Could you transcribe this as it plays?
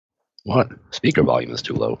What? Speaker volume is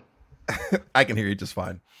too low. I can hear you just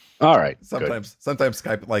fine. All right. Sometimes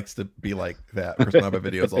Skype likes to be like that. For some of my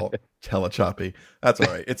videos, all hella choppy. That's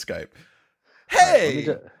all right. It's Skype. Hey,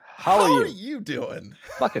 how are you doing?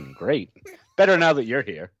 Fucking great. Better now that you're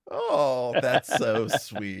here. Oh, that's so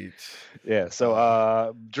sweet. Yeah.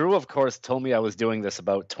 So, Drew, of course, told me I was doing this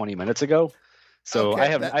about 20 minutes ago. So Okay,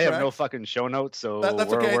 I have no fucking show notes. So that's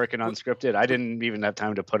we're okay. working unscripted. I didn't even have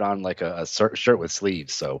time to put on like a shirt with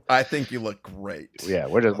sleeves. So I think you look great. Yeah,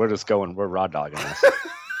 we're just going. We're raw dogging this.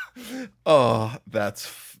 Oh, that's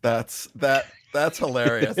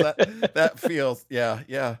hilarious. that feels I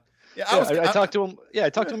talked to him. Yeah, I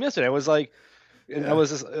talked to him yesterday. I was like, and I was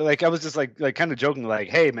just like kind of joking, like,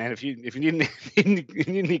 hey man, if you need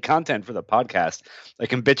any content for the podcast, I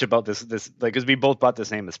can bitch about this like, because we both bought the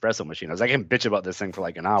same espresso machine. I was like, I can bitch about this thing for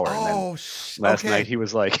like an hour. And then last night he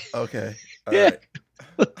was like, okay, yeah.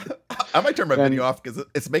 Right. I might turn my video off because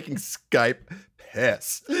it's making Skype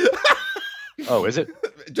piss. Oh, is it?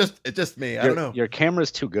 It's just me. I don't know. Your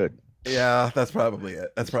camera's too good. Yeah, that's probably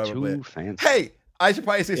it. That's probably too fancy. Hey, I should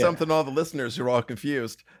probably say something to all the listeners who are all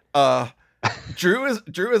confused. Drew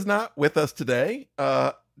is not with us today.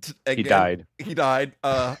 He died. He died.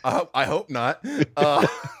 I hope not.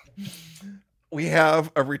 We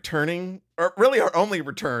have a returning, or really our only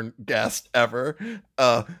return guest ever,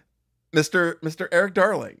 Mr. Erik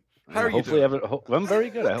Darling. How are you doing? I'm very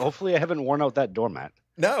good. Hopefully I haven't worn out that doormat.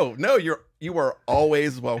 No, you are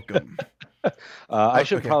always welcome. I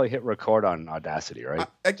should probably hit record on Audacity, right?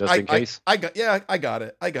 Just in case. I got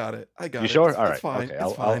it. You sure? All right. It's fine. Okay.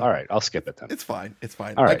 It's fine. All right. I'll skip it then. It's fine.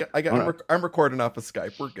 All right. I'm recording off of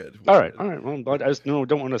Skype. We're good. All right. Well, I just don't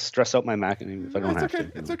want to stress out my Mac if I don't have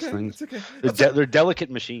to. It's okay. They're delicate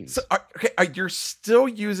machines. So, you're still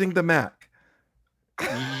using the Mac.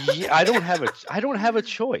 Yeah, I don't have a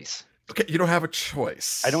choice. Okay, you don't have a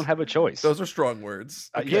choice. I don't have a choice. Those are strong words.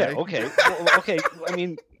 Okay. Yeah. Okay. Okay. I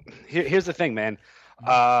mean, here's the thing, man.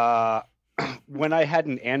 When I had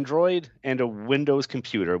an Android and a Windows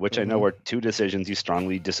computer, which I know are two decisions you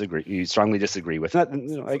strongly disagree with. Not,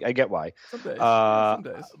 I get why. Some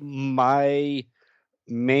days. My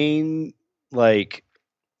main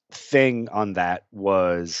thing on that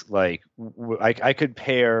was I could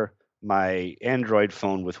pair my Android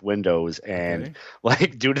phone with Windows, and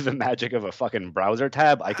due to the magic of a fucking browser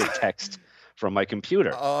tab, I could text from my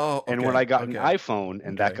computer. And when I got an iPhone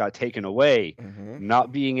and that got taken away,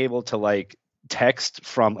 not being able to text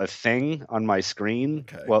from a thing on my screen,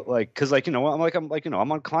 because I'm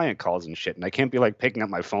on client calls and shit, and I can't be picking up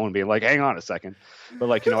my phone and being like, hang on a second, but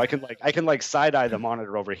I can side eye the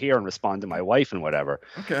monitor over here and respond to my wife and whatever.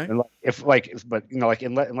 Okay. And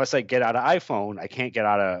unless I get out of iPhone, I can't get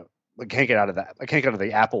out of that. I can't get out of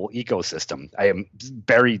the Apple ecosystem. I am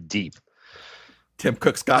buried deep. Tim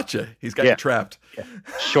Cook's got you. He's got you trapped. Yeah.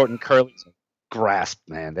 Short and curly grasp,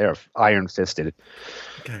 man. They're iron fisted.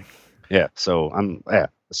 Okay. Yeah. So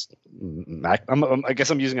Mac. I guess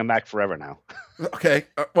I'm using a Mac forever now. Okay.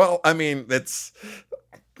 Well, I mean,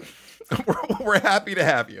 we're happy to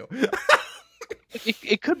have you.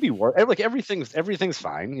 It could be worse. Everything's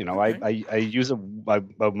fine. I use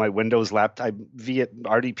my Windows laptop. I via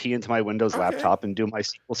RDP into my Windows laptop and do my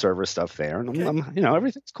SQL Server stuff there, and I'm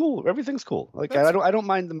everything's cool. Everything's cool. I don't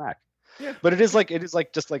mind the Mac. Yeah. But it is like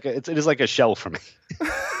a shell for me.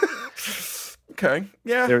 Okay.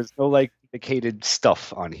 Yeah. There's no dedicated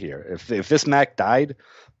stuff on here. If this Mac died,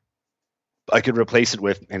 I could replace it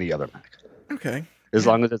with any other Mac. Okay. As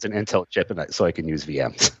long as it's an Intel chip so I can use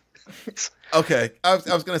VMs. Okay, I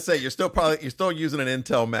was gonna say you're still using an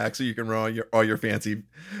Intel Mac, so you can run all your fancy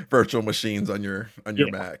virtual machines on your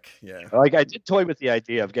Mac. Yeah, I did toy with the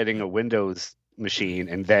idea of getting a Windows machine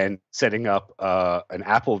and then setting up an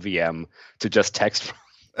Apple VM to just text from.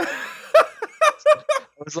 I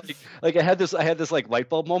was I had this light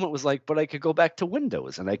bulb moment. Was but I could go back to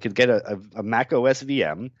Windows and I could get a Mac OS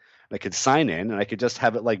VM. I could sign in and I could just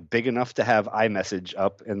have it big enough to have iMessage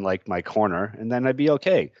up in my corner, and then I'd be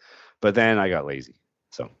okay. But then I got lazy,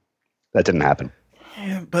 so that didn't happen.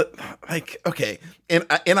 Yeah, but okay, and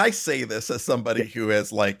I say this as somebody who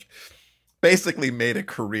has basically made a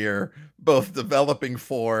career both developing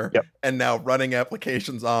for and now running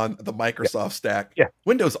applications on the Microsoft stack. Yeah,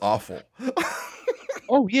 Windows awful.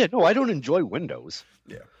 Oh yeah, no, I don't enjoy Windows.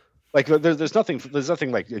 Yeah. There's nothing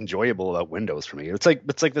enjoyable about Windows for me. It's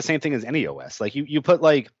the same thing as any OS. You put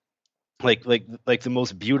the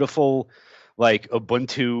most beautiful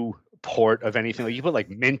Ubuntu port of anything. You put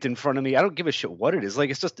Mint in front of me. I don't give a shit what it is.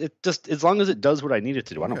 It just as long as it does what I need it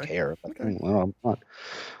to do, I don't care.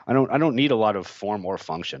 I don't need a lot of form or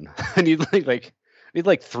function. I need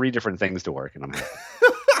 3 different things to work, and I'm happy.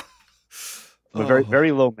 I'm a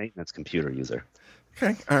very low maintenance computer user.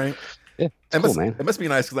 Okay, all right. Yeah, it's cool, man. It must be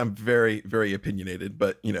nice because I'm very, very opinionated.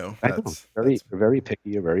 But that's very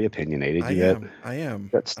picky. You're very opinionated. I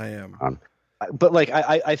am. But like,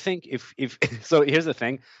 I think if so, here's the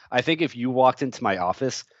thing. I think if you walked into my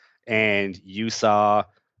office and you saw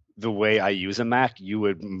the way I use a Mac,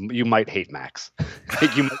 you might hate Macs.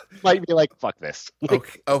 Like, you might be like, "Fuck this."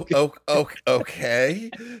 Okay.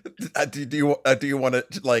 Do you want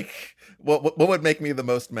to like what would make me the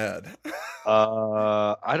most mad?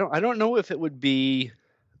 I don't know if it would be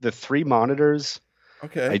the 3 monitors.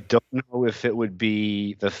 Okay. I don't know if it would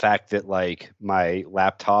be the fact that like my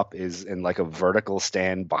laptop is in like a vertical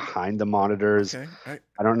stand behind the monitors. Okay.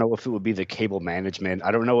 I don't know if it would be the cable management. I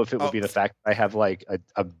don't know if it would be the fact that I have like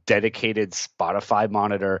a dedicated Spotify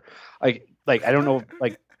monitor. Like I don't know.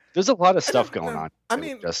 Like there's a lot of stuff going on. I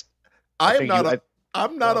mean,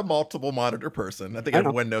 I'm not a multiple monitor person. I think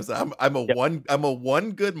everyone knows that. I'm a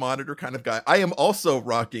one good monitor kind of guy. I am also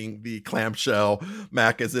rocking the clamshell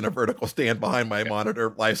Mac is in a vertical stand behind my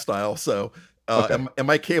monitor lifestyle. So and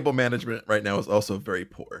my cable management right now is also very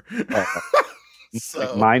poor.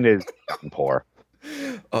 So mine is poor.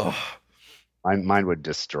 Oh, mine would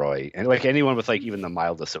destroy, and like anyone with like even the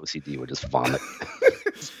mildest OCD would just vomit.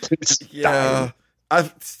 Yeah,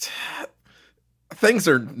 things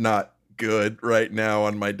are not good right now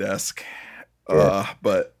on my desk,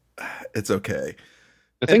 but it's okay.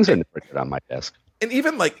 The things are never good on my desk. And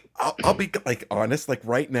even like I'll be like honest, like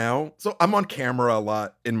right now, so I'm on camera a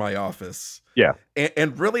lot in my office. Yeah.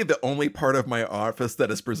 And really the only part of my office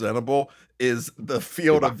that is presentable is the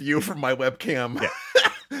field of view from my webcam. Yeah.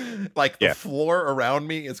 Like the floor around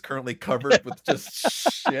me is currently covered with just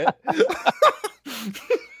shit.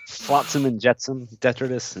 Flotsam and jetsam,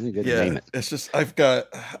 detritus, you could name it. It's just I've got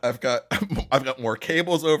more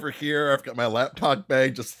cables over here. I've got my laptop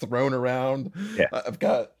bag just thrown around. Yeah. I've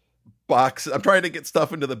got boxes. I'm trying to get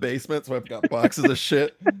stuff into the basement, so I've got boxes of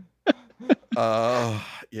shit.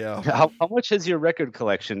 Yeah. How much has your record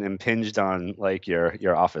collection impinged on like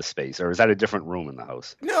your office space, or is that a different room in the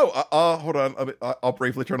house? No, hold on. I'll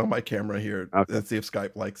briefly turn on my camera here and see if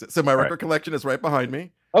Skype likes it. So my record collection is right behind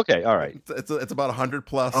me. Okay, all right. It's about 100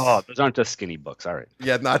 plus. Oh, those aren't just skinny books. All right.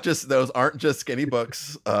 Yeah, those aren't just skinny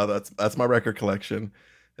books. That's my record collection.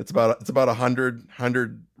 It's about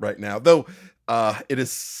 100 right now. Though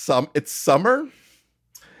it's summer,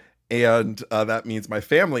 and that means my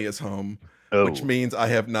family is home, which means I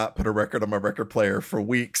have not put a record on my record player for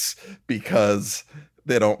weeks because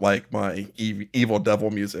they don't like my evil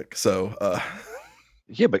devil music. So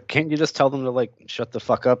yeah, but can't you just tell them to like shut the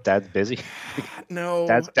fuck up? Dad's busy. No,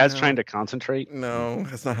 Dad's trying to concentrate. No,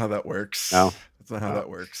 that's not how that works. No, that's not how that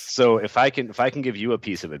works. So if I can give you a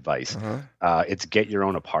piece of advice, it's get your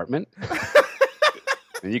own apartment,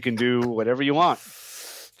 and you can do whatever you want.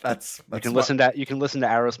 You can listen to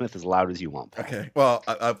Aerosmith as loud as you want. Okay, well,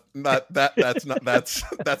 that's not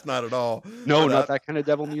at all. No, not that kind of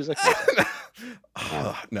devil music.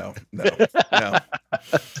 No.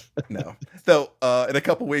 Though in a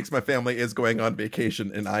couple weeks, my family is going on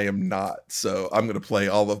vacation, and I am not. So I'm going to play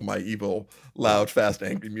all of my evil, loud, fast,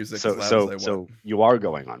 angry music as loud as I want. So you are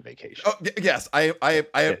going on vacation? Oh, yes, I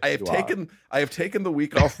have taken the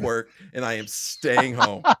week off work, and I am staying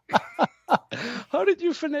home. How did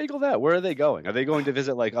you finagle that? Where are they going? Are they going to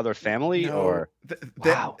visit like other family or?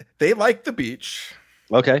 They like the beach.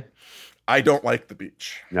 Okay. I don't like the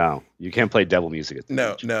beach. No, you can't play devil music at the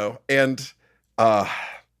beach. No. And I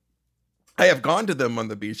have gone to them on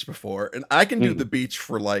the beach before, and I can do the beach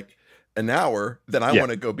for like an hour. Then I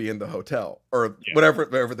want to go be in the hotel or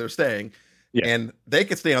wherever they're staying. Yeah. And they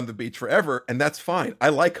can stay on the beach forever, and that's fine. I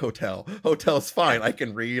like hotel. Hotel's fine. I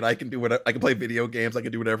can read. I can do whatever. I can play video games. I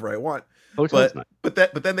can do whatever I want. Hotel's nice.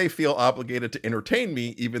 But then they feel obligated to entertain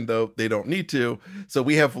me, even though they don't need to. So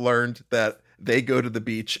we have learned that they go to the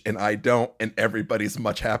beach and I don't, and everybody's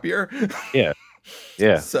much happier.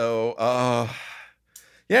 Yeah. So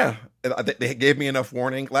yeah, they gave me enough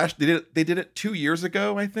warning. They did it 2 years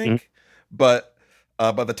ago, I think, but.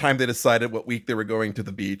 By the time they decided what week they were going to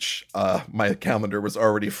the beach, my calendar was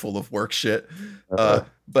already full of work shit.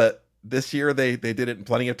 But this year they did it in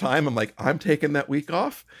plenty of time. I'm like, I'm taking that week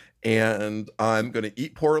off, and I'm going to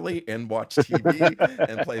eat poorly and watch TV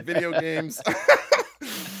and play video games.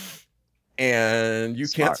 And you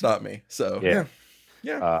can't stop me. So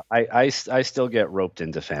yeah. I still get roped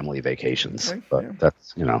into family vacations, but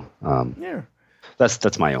that's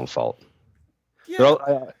that's my own fault. Yeah.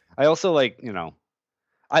 But I also like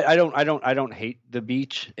I don't hate the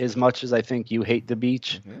beach as much as I think you hate the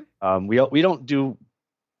beach. We don't do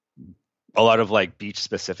a lot of like beach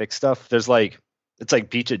specific stuff. There's it's like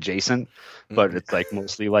beach adjacent, but it's like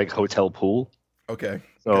mostly like hotel pool. Okay.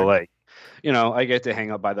 So like, I get to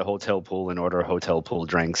hang out by the hotel pool and order hotel pool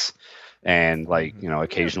drinks, and like,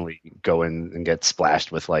 occasionally go in and get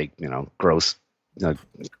splashed with like, gross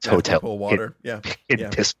hotel pool water.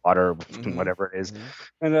 piss water, whatever it is,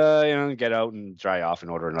 and get out and dry off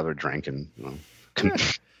and order another drink and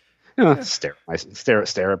stare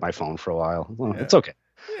at my phone for a while. Well, it's okay.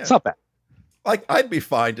 It's not bad. Like I'd be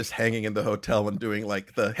fine just hanging in the hotel and doing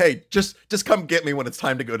like hey, just come get me when it's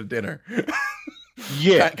time to go to dinner.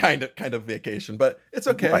 kind of vacation, but it's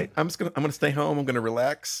okay. Right. I'm gonna stay home. I'm gonna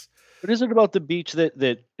relax. But is it about the beach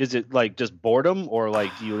that is it like just boredom, or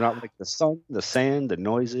like do you not like the sun, the sand, the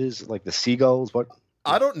noises, like the seagulls? What?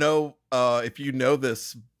 I don't know if you know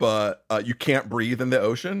this, but you can't breathe in the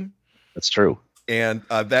ocean. That's true, and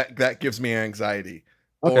that gives me anxiety.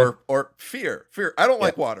 Okay. Or fear. I don't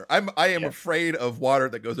like water. I am afraid of water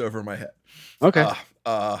that goes over my head. Okay.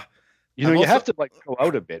 You have to like go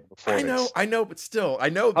out a bit before. I know, but still, I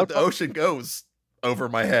know that the ocean goes over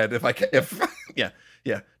my head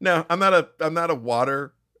No, I'm not a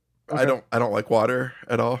water. Okay. I don't like water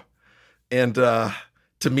at all. And to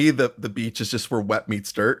me, the beach is just where wet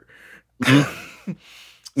meets dirt.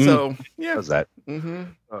 So yeah, how's that?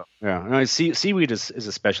 No, seaweed is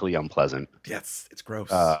especially unpleasant. Yes, it's gross.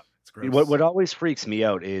 It's gross. What always freaks me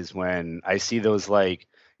out is when I see those like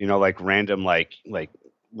random like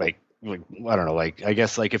I don't know, like I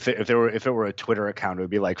guess like if it were a Twitter account, it would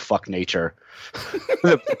be like fuck nature,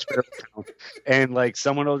 and like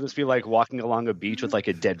someone will just be like walking along a beach with like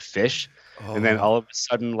a dead fish, and then all of a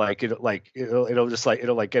sudden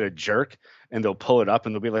it'll get a jerk, and they'll pull it up,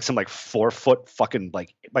 and there'll be like some like 4-foot fucking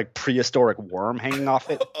like prehistoric worm hanging off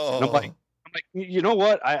it. And I'm like, you know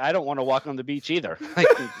what? I don't want to walk on the beach either. Like,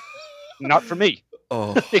 not for me.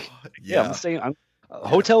 I'm saying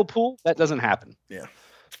hotel pool, that doesn't happen. Yeah.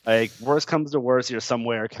 Like worst comes to worst, you're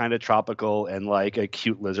somewhere kind of tropical, and like a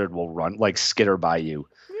cute lizard will run, like skitter by you,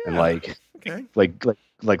 and like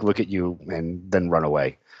look at you and then run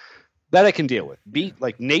away. That I can deal with.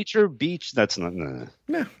 Like nature, beach, that's not.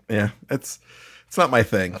 Yeah, it's not my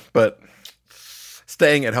thing, but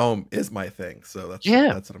staying at home is my thing. So that's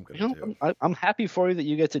what I'm going to do. I'm happy for you that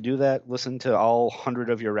you get to do that. Listen to all 100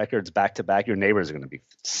 of your records back to back. Your neighbors are going to be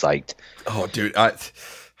psyched. Oh, dude,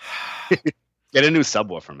 get a new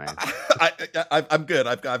subwoofer, man. I'm good.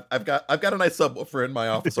 I've got a nice subwoofer in my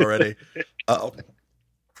office already.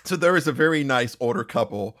 So there is a very nice older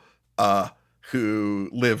couple who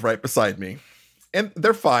live right beside me, and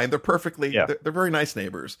they're fine. They're perfectly. They're very nice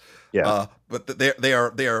neighbors. Yeah. But they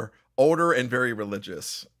are older and very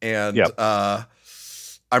religious, and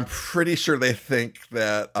I'm pretty sure they think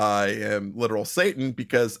that I am literal Satan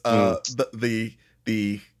because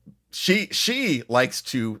she likes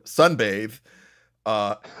to sunbathe.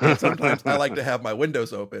 And sometimes I like to have my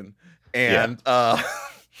windows open, and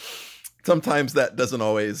sometimes that doesn't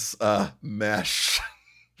always mesh.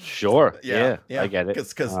 Sure. Yeah, I get it.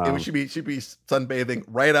 Because it should be sunbathing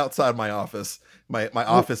right outside my office. My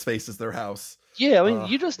office faces their house. Yeah, I mean,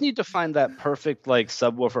 you just need to find that perfect like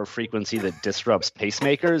subwoofer frequency that disrupts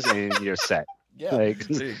pacemakers, and you're set. Yeah, like,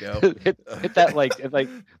 there you go. hit that like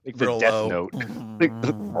the death note.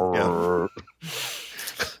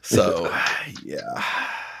 So, yeah,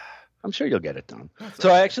 I'm sure you'll get it done. That's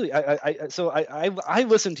so right. I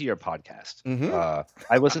listen to your podcast. Mm-hmm.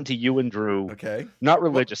 I listen to you and Drew. Okay. Not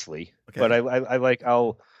religiously, but I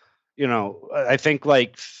think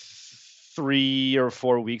like 3 or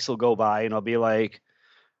 4 weeks will go by, and I'll be like,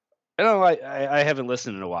 I haven't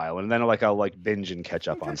listened in a while, and then I'll like binge and catch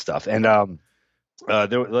up on stuff. And I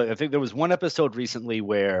think there was one episode recently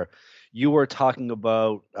where you were talking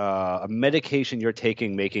about a medication you're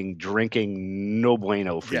taking making drinking no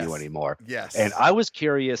bueno for you anymore. Yes. And I was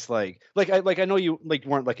curious, I know you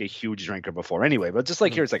weren't like a huge drinker before anyway, but just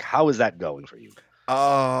curious, how is that going for you?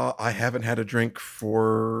 I haven't had a drink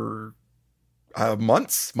for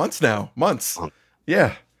months now.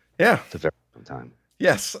 Yeah. It's a very long time.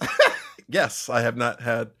 Yes. Yes, I have not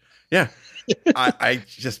had. Yeah. I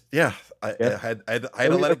had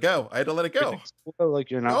to let it go.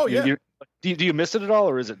 Like you're not. Oh, yeah. Do you miss it at all,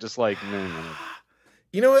 or is it just like no?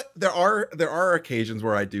 You know what? There are occasions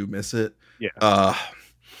where I do miss it. Yeah.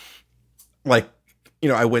 I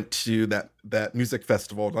went to that music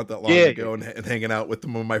festival not that long ago and hanging out with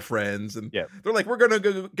some of my friends, and they're like, "We're gonna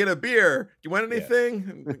go get a beer. Do you want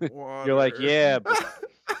anything?" Like, you're like, "Yeah." But...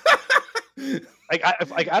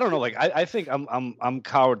 I don't know. I think I'm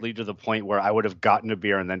cowardly to the point where I would have gotten a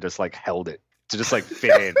beer and then just held it to just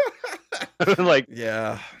fit in.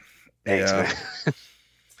 Thanks, man.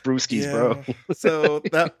 brewskis, bro. Yeah. So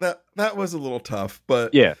that was a little tough,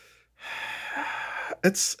 but Yeah.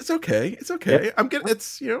 it's okay. It's Yeah. okay. I'm getting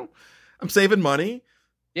it's I'm saving money,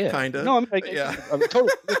 Yeah. kind of. No, I'm like, Yeah. I'm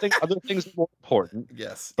totally other things are more important.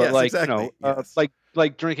 Yes. But Yes. like, Exactly. Yes.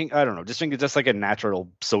 like drinking, I don't know, just drinking just like a natural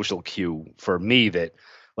social cue for me that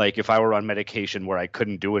like if I were on medication where I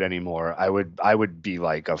couldn't do it anymore, I would be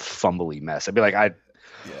like a fumbly mess. I'd be like,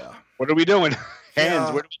 Yeah. what are we doing? Hands,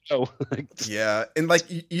 Yeah. where do we go? Yeah. And like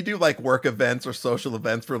you do like work events or social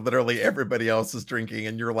events where literally everybody else is drinking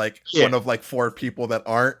and you're like one of like 4 people that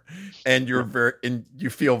aren't, and you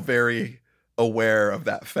feel very aware of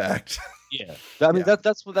that fact. Yeah. I mean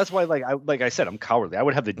that's why like I said, I'm cowardly. I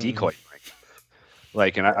would have the decoy drink.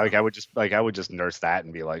 Like, and I would just nurse that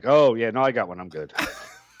and be like, oh yeah, no, I got one, I'm good.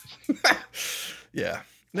 Yeah.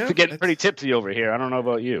 No, We're getting pretty tipsy over here. I don't know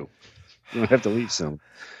about you. You have to leave soon.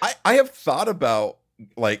 I have thought about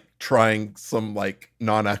like trying some like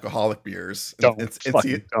non-alcoholic beers. Don't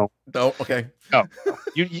Okay. No.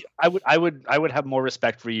 I would have more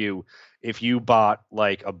respect for you if you bought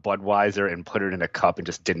like a Budweiser and put it in a cup and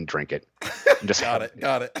just didn't drink it. And just got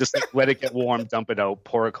it. Just like, let it get warm, dump it out,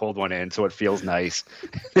 pour a cold one in so it feels nice,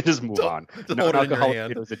 and just move on.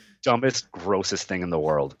 Non-alcoholic is the dumbest, grossest thing in the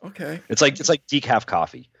world. Okay. It's like decaf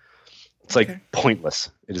coffee. It's like pointless.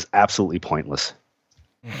 It is absolutely pointless.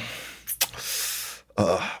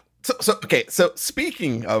 So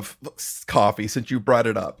speaking of coffee, since you brought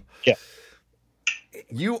it up, yeah,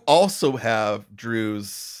 you also have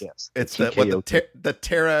Drew's. Yes, it's the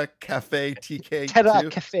Terra Cafe TK2. Terra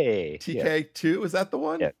Cafe TK2, is that the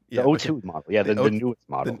one? Yeah, the O2 model. Yeah, the newest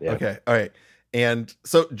model. Yeah. Okay, all right. And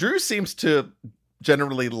so Drew seems to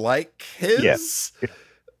generally like his,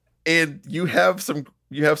 and you have some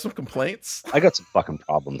complaints. I got some fucking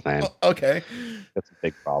problems, man. Okay, got some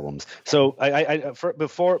big problems. So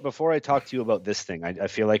before I talk to you about this thing, I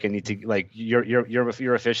feel like I need to like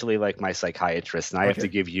you're officially like my psychiatrist, and I have to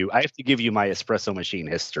give you my espresso machine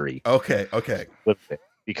history. Okay. With it.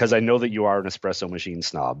 Because I know that you are an espresso machine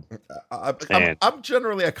snob. I'm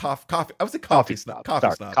generally a coffee. I was a coffee snob.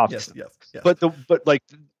 Coffee snob. Yes. But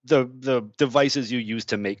the devices you use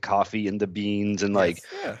to make coffee and the beans and like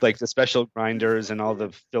the special grinders and all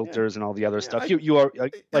the filters and all the other stuff. You are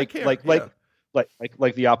like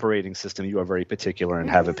the operating system. You are very particular and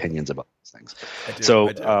have opinions about those things. I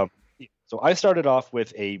do, So I started off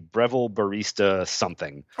with a Breville Barista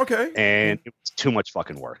something. Okay. And it was too much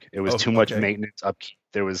fucking work. It was too much maintenance, upkeep.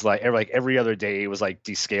 There was like every other day it was like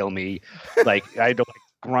descale me. Like I had to like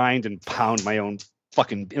grind and pound my own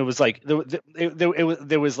fucking. It was like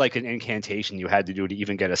there was like an incantation you had to do to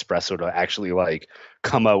even get espresso to actually like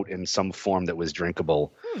come out in some form that was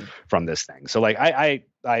drinkable from this thing. So like I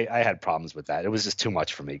had problems with that. It was just too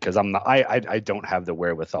much for me because I don't have the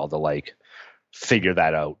wherewithal to like figure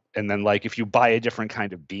that out. And then like if you buy a different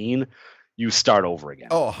kind of bean, you start over again.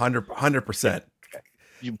 Oh, 100%.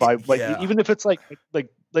 You buy even if it's like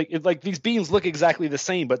these beans look exactly the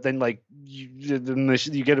same, but then like you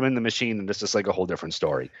get them in the machine and it's just like a whole different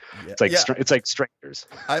story. Yeah. It's like strangers.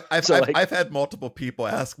 I've had multiple people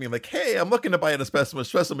ask me like, "Hey, I'm looking to buy an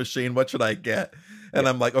espresso machine. What should I get?" And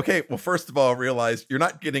I'm like, "Okay, well, first of all, realize you're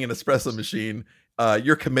not getting an espresso machine.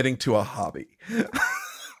 You're committing to a hobby."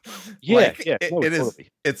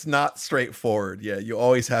 It's not straightforward. Yeah, you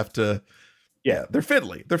always have to. Yeah, they're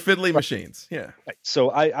fiddly. They're fiddly machines. Yeah. Right.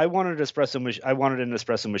 So I wanted an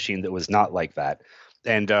espresso machine that was not like that.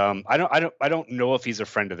 And I don't know if he's a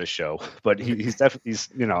friend of the show, but he's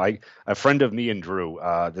definitely a friend of me and Drew.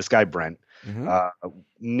 This guy Brent. Mm-hmm.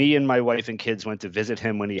 Me and my wife and kids went to visit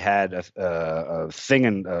him when he had a thing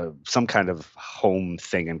in some kind of home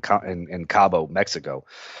thing in Cabo, Mexico,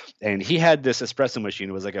 and he had this espresso machine.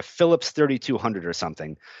 It was like a Philips 3200 or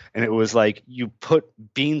something, and it was like you put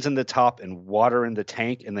beans in the top and water in the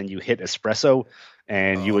tank, and then you hit espresso,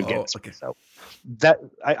 and you would get espresso. Okay. That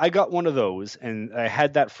I got one of those, and I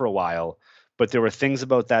had that for a while. But there were things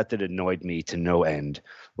about that annoyed me to no end.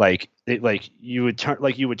 You would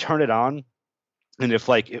turn it on, and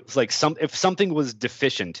if something was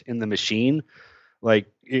deficient in the machine, like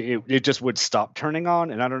it just would stop turning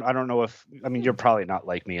on. And I don't know if you're probably not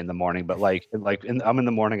like me in the morning, but I'm in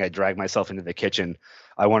the morning, I drag myself into the kitchen.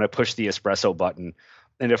 I want to push the espresso button.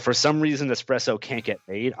 And if for some reason espresso can't get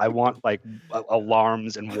made, I want like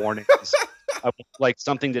alarms and warnings. I would like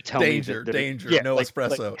something to tell me that no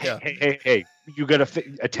espresso. Hey, you got to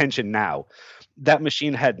attention now. That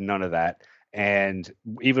machine had none of that. And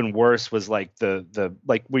even worse was like the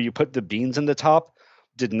where you put the beans in the top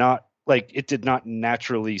did not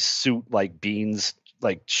naturally suit like beans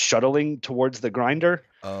like shuttling towards the grinder.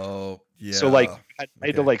 Oh So like Yeah. I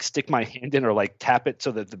had to Okay. like stick my hand in or like tap it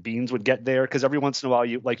so that the beans would get there. Cause every once in a while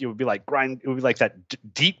you like, it would be like grind. It would be like that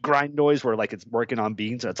deep grind noise where like it's working on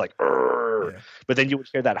beans and it's like, "Arr." Yeah. But then you would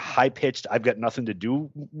hear that high pitched, I've got nothing to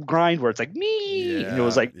do grind where it's like me. And it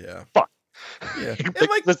was Yeah. like, Yeah. fuck, Yeah. And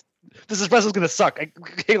like like this espresso's going to suck.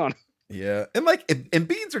 Hang on. yeah. And like and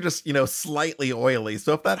beans are just, slightly oily.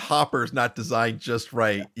 So if that hopper's not designed just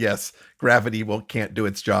right, yes, gravity will can't do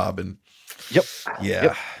its job. And Yep. yeah.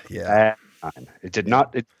 Yep. Yeah. It did Yeah.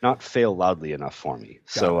 not fail loudly enough for me. Got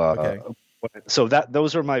So it. Okay.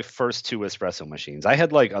 those are my first two espresso machines. I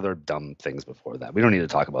had like other dumb things before that. We don't need to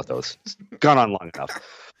talk about those. It's gone on long enough.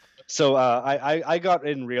 So I got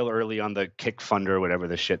in real early on the Kick Funder, whatever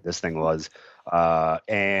the shit this thing was.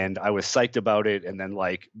 And I was psyched about it. And then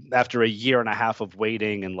like after a year and a half of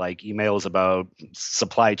waiting and like emails about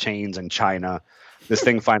supply chains in China, this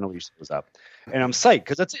thing finally shows up. And I'm psyched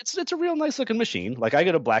because it's a real nice looking machine. Like I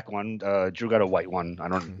got a black one, Drew got a white one. I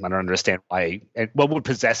don't understand why. And what would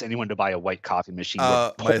possess anyone to buy a white coffee machine?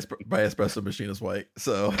 My espresso machine is white,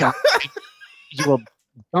 so God, you were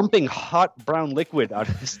dumping hot brown liquid out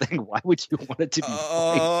of this thing. Why would you want it to be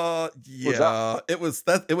white? yeah, it was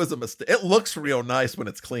a mistake. It looks real nice when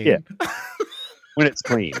it's clean. Yeah. When it's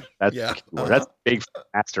clean. That's Yeah. That's a big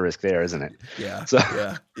asterisk there, isn't it? Yeah. So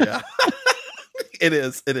Yeah. It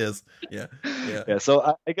is. Yeah. yeah.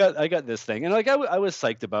 So I got this thing, and like I was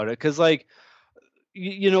psyched about it because like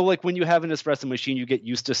like when you have an espresso machine, you get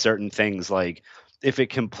used to certain things. Like if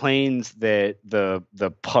it complains that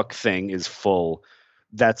the puck thing is full,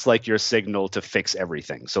 that's like your signal to fix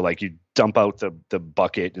everything. So like you dump out the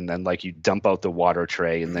bucket and then like you dump out the water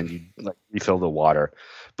tray and then you like refill the water.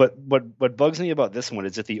 But what bugs me about this one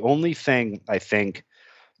is that the only thing I think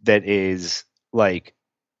that is like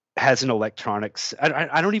has an electronics.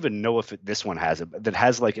 I don't even know if this one has it, but that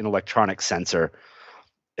has like an electronic sensor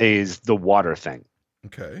is the water thing.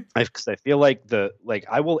 Okay. Because I feel like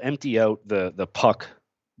I will empty out the puck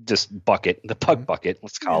just bucket, the puck bucket,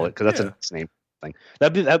 let's call it, because that's a nice name thing.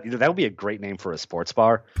 That would be a great name for a sports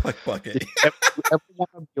bar. Puck bucket. Everyone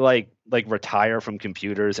would be like retire from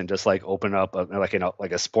computers and just like open up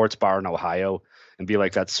like a sports bar in Ohio and be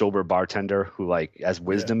like that sober bartender who like has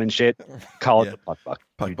wisdom and shit. Call it the puck bucket.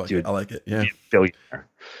 Puck bucket. I like it. Yeah. Billionaire.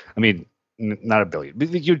 I mean, not a billion.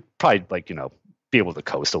 You'd probably be able to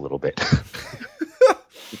coast a little bit.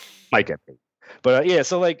 Might get paid. But yeah,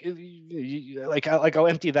 so like I'll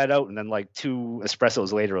empty that out, and then like 2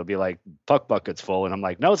 espressos later, it'll be like puck bucket's full, and I'm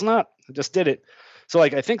like, no, it's not. I just did it. So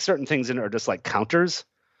like I think certain things in it are just like counters.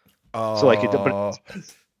 So like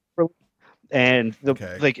and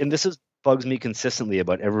and this bugs me consistently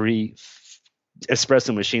about every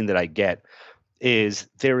espresso machine that I get is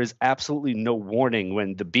there is absolutely no warning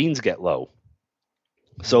when the beans get low.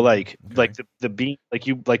 So like the bean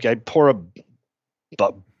I pour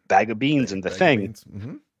a bag of beans in the thing.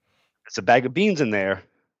 Mm-hmm. It's a bag of beans in there,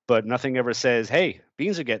 but nothing ever says, "Hey,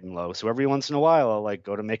 beans are getting low." So every once in a while, I'll like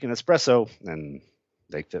go to make an espresso, and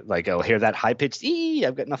I'll hear that high pitched "ee,"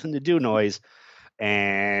 I've got nothing to do noise,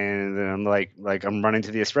 and then I'm like I'm running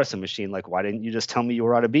to the espresso machine. Like, why didn't you just tell me you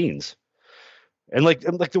were out of beans? And like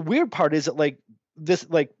the weird part is that like this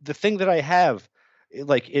the thing that I have,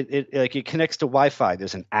 it connects to Wi-Fi.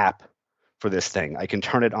 There's an app for this thing. I can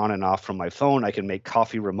turn it on and off from my phone. I can make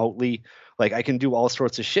coffee remotely. Like I can do all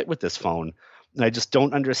sorts of shit with this phone. And I just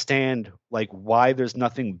don't understand like why there's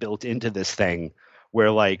nothing built into this thing where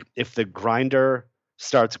like if the grinder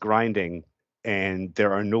starts grinding and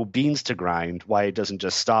there are no beans to grind, why it doesn't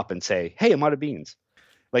just stop and say, "Hey, I'm out of beans."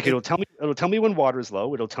 Like it'll tell me when water's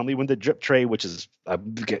low. It'll tell me when the drip tray, which is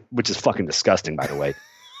fucking disgusting, by the way.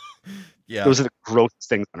 Yeah. Those are the grossest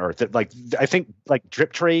things on earth. That like I think like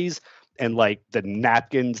drip trays and like the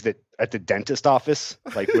napkins that at the dentist office,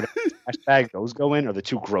 like whatever trash bag those go in, are the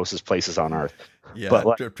 2 grossest places on earth. Yeah, but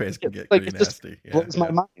like, drip trays can get like, pretty it just nasty. blows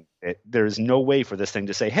my mind. There's no way for this thing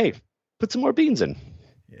to say, "Hey, put some more beans in."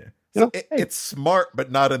 Yeah, so it's smart,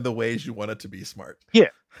 but not in the ways you want it to be smart. Yeah,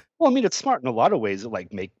 well, I mean, it's smart in a lot of ways that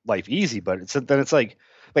like make life easy, but it's like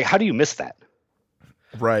how do you miss that?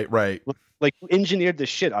 Right. Like you engineered the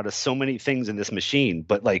shit out of so many things in this machine,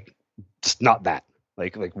 but like just not that.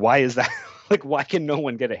 Like why is that? Like why can no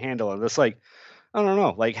one get a handle on this? Like I don't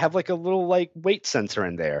know. Like have like a little like weight sensor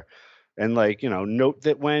in there, and like note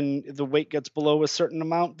that when the weight gets below a certain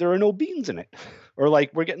amount, there are no beans in it, or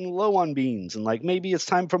like we're getting low on beans, and like maybe it's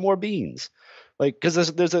time for more beans. Like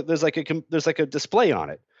because there's like a display on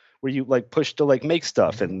it where you like push to like make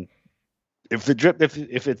stuff, and if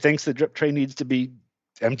it thinks the drip tray needs to be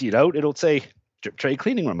emptied out, it'll say drip tray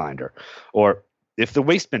cleaning reminder, or If the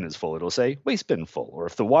waste bin is full, it'll say waste bin full. Or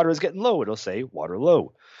if the water is getting low, it'll say water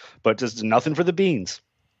low. But there's nothing for the beans.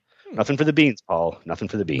 Nothing for the beans, Paul. Nothing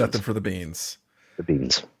for the beans. Nothing for the beans. The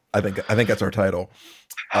beans. I think that's our title.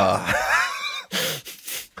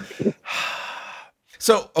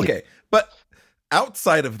 So, okay. But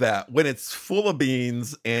outside of that, when it's full of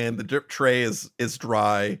beans and the drip tray is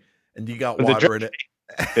dry and you got water in it.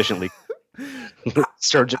 Efficiently.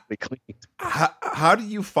 Surgically clean. How do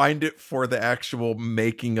you find it for the actual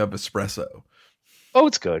making of espresso? Oh,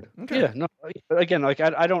 it's good. Okay. Yeah. No. Again, like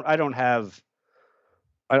I don't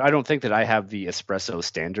think that I have the espresso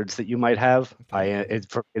standards that you might have. Okay. It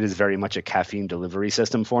is very much a caffeine delivery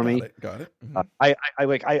system for me. Got it. Mm-hmm. I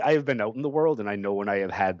have been out in the world and I know when I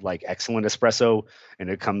have had like excellent espresso and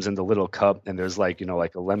it comes in the little cup and there's like,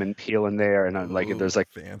 like a lemon peel in there and I'm like, there's like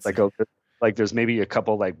fancy. like there's maybe a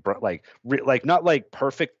couple like not like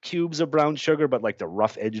perfect cubes of brown sugar, but like the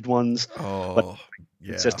rough edged ones. Oh, but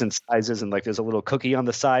yeah. Consistent sizes, and like there's a little cookie on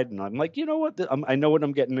the side, and I'm like, you know what? I know when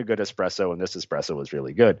I'm getting a good espresso, and this espresso was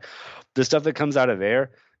really good. The stuff that comes out of there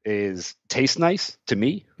tastes nice to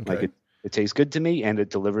me. Okay. Like it tastes good to me, and it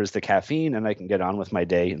delivers the caffeine, and I can get on with my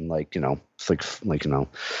day, and it's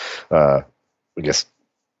I guess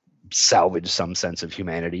salvage some sense of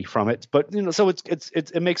humanity from it. But so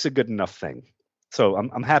it makes a good enough thing. So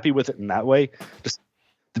I'm happy with it in that way. Just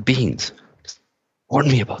the beans. Just warn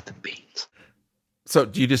me about the beans. So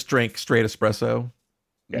do you just drink straight espresso?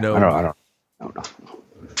 Yeah, no, I don't know.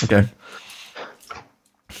 Okay.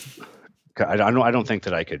 I don't think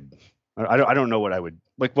that I could. I don't know what I would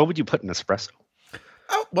like. What would you put in espresso?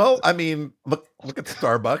 Oh, well, I mean, look at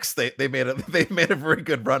Starbucks. They made a very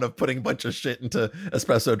good run of putting a bunch of shit into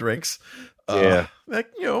espresso drinks. Yeah.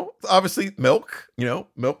 Obviously milk.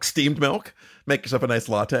 Steamed milk. Make yourself a nice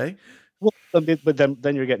latte. Well, but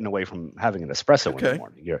then you're getting away from having an espresso in the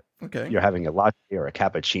morning. You're having a latte or a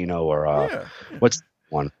cappuccino or what's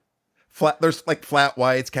one? There's like flat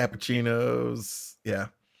whites, cappuccinos. Yeah.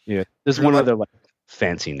 Yeah. There's one other like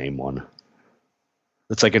fancy name one.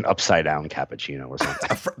 It's like an upside down cappuccino or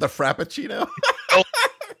something. The frappuccino.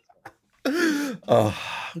 Oh,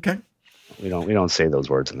 okay. We don't say those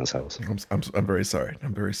words in this house. I'm very sorry.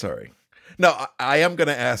 I'm very sorry. No, I am going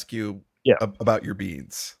to ask you about your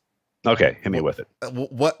beans. Okay, hit me with it.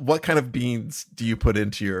 What kind of beans do you put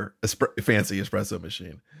into your fancy espresso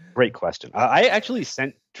machine? Great question. I actually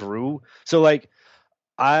sent Drew. So like,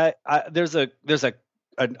 there's a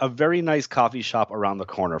very nice coffee shop around the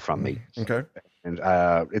corner from me. Okay. And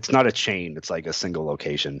it's not a chain; it's like a single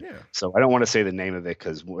location. Yeah. So I don't want to say the name of it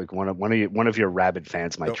because like one of your rabid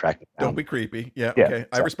fans might track it down. Don't be creepy. Yeah. Okay.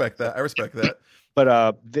 I respect that.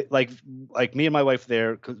 But like me and my wife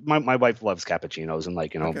there, because my wife loves cappuccinos, and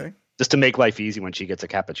just to make life easy, when she gets a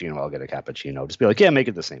cappuccino, I'll get a cappuccino. Just be like, yeah, make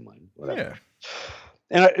it the same way. Whatever.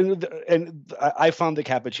 Yeah. And I found the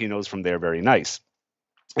cappuccinos from there very nice.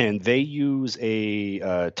 And they use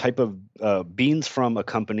a type of beans from a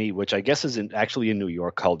company, which I guess is actually in New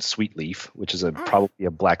York, called Sweet Leaf, which is probably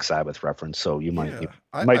a Black Sabbath reference. So you might. Yeah.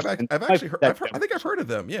 I've actually heard. I think I've heard of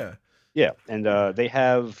them. Yeah. Yeah, and they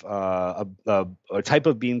have a type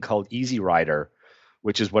of bean called Easy Rider,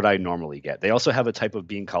 which is what I normally get. They also have a type of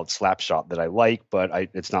bean called Slapshot that I like, but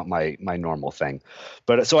it's not my normal thing.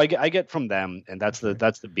 But so I get from them, and that's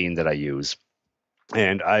the bean that I use.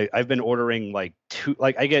 And I've been ordering I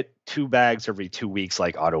get 2 bags every 2 weeks,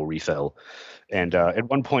 like auto refill. And at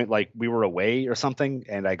one point, like we were away or something,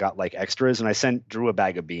 and I got like extras, and I sent Drew a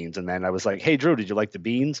bag of beans, and then I was like, "Hey, Drew, did you like the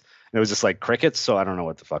beans?" And it was just like crickets. So I don't know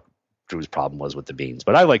what the fuck Drew's problem was with the beans,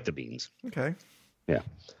 but I like the beans. Okay. Yeah.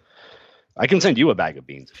 I can send you a bag of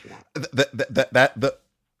beans if you want.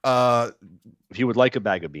 If you would like a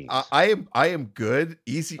bag of beans. I am good.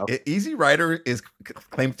 Easy Rider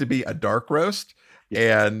claims to be a dark roast.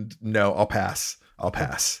 Yeah. And no, I'll pass. I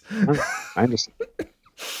understand.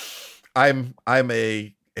 I'm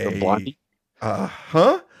a blondie.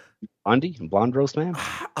 Blonde roast man.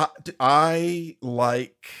 I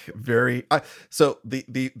like so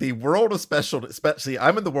the world of specialty, especially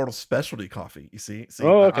I'm in the world of specialty coffee. You see,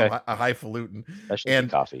 okay. I'm a highfalutin specialty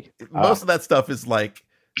coffee. Most of that stuff is like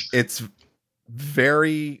it's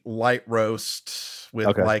very light roast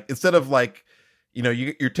with like instead of like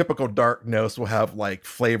your typical dark notes will have like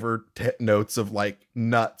flavored notes of like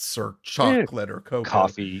nuts or chocolate or cocoa.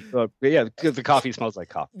 Coffee. The coffee smells like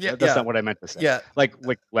coffee. Yeah, that's not what I meant to say. Yeah. Like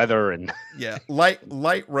leather and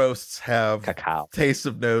light roasts have cacao. Taste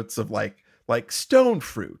of notes of like stone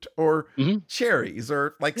fruit or cherries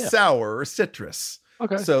or like sour or citrus.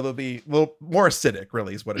 Okay. So they'll be a little more acidic,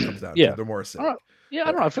 really, is what it comes down to. They're more acidic. I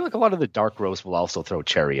don't know. I feel like a lot of the dark roast will also throw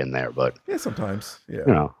cherry in there, but sometimes.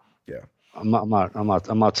 Yeah. Yeah. I'm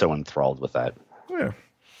not so enthralled with that. Yeah.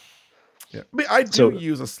 Yeah, I mean, I do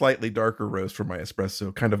use a slightly darker roast for my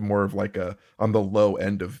espresso, kind of more of like a on the low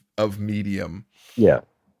end of medium. Yeah,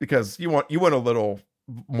 because you want a little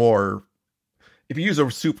more. If you use a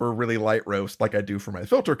super really light roast like I do for my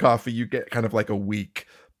filter coffee, you get kind of like a weak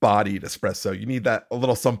bodied espresso. You need that a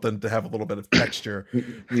little something to have a little bit of texture.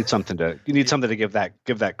 You need something to give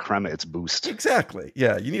that crema its boost. Exactly.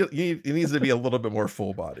 Yeah. It needs to be a little bit more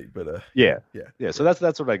full bodied, but yeah. So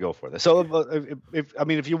that's what I go for. So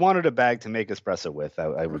if you wanted a bag to make espresso with,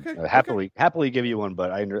 I would happily give you one,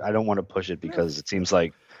 but I don't want to push it because it seems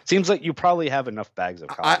like you probably have enough bags of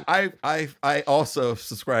coffee. I also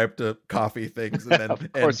subscribe to coffee things, and then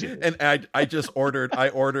of course I just ordered.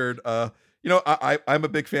 I'm a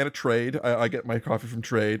big fan of Trade. I get my coffee from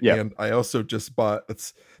Trade, and I also just bought.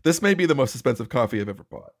 This may be the most expensive coffee I've ever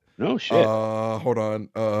bought. No shit. Hold on.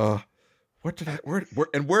 What did I?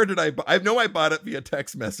 Where did I buy? I know I bought it via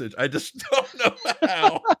text message. I just don't know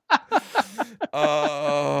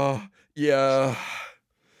how. Yeah.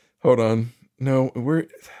 Hold on. No, where?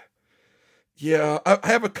 Yeah, I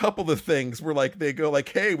have a couple of things where like they go like,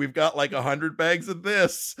 "Hey, we've got like 100 bags of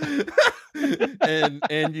this," and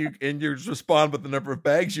you just respond with the number of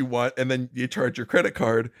bags you want, and then you charge your credit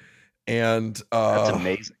card, and that's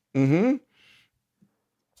amazing. Mm-hmm.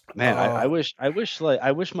 Man, I wish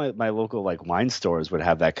my local like wine stores would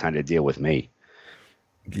have that kind of deal with me.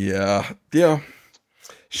 Yeah.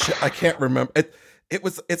 I can't remember it.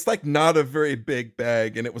 It's like not a very big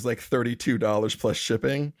bag, and it was like $32 plus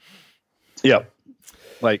shipping. Yeah.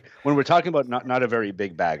 Like when we're talking about not a very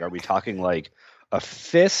big bag, are we talking like a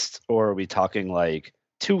fist or are we talking like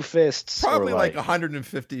two fists? Probably like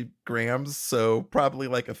 150 grams. So probably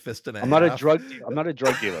like a fist and a half. I'm not a drug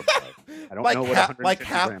dealer. I don't know what 150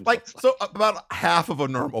 grams looks like. So about half of a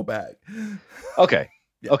normal bag. Okay.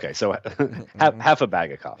 Yeah. Okay. So half a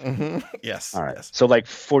bag of coffee. Mm-hmm. Yes. All right. Yes. So like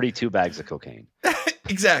 42 bags of cocaine.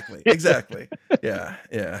 Exactly. Yeah.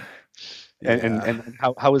 And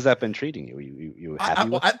how has that been treating you? You happy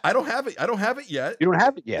with it? I don't have it. I don't have it yet. You don't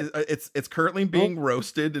have it yet. It's currently being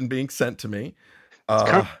roasted and being sent to me. It's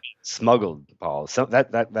currently smuggled, Paul. So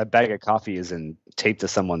that bag of coffee is taped to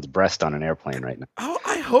someone's breast on an airplane right now. Oh,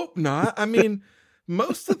 I hope not. I mean,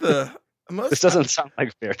 most this doesn't sound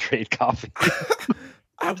like fair trade coffee.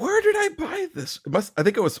 Where did I buy this? It must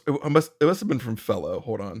have been from Fellow.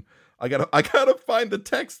 Hold on. I gotta find the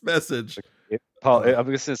text message. Paul, I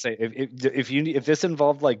was gonna say if this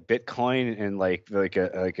involved like Bitcoin and like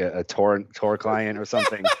a Tor client or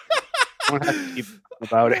something, I don't have to keep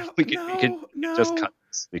about it. We can just cut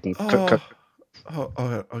this. We can cut.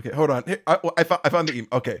 Oh, okay. Hold on. Here, I found the email.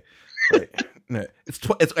 Okay. Wait. No, it's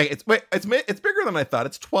bigger than I thought.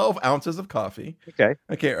 It's 12 ounces of coffee. Okay.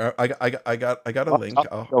 I got a link.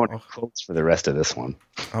 I'll quotes for the rest of this one.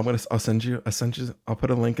 I'll send you. I'll put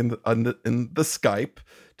a link in the Skype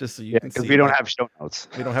just so you can see. Because we don't have show notes.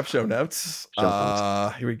 We don't have show notes.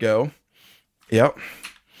 Here we go. Yep.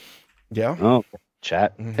 Yeah. Oh,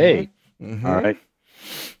 chat. Mm-hmm. Hey. Mm-hmm. All right.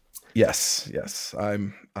 Yes.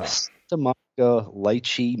 I'm. Maca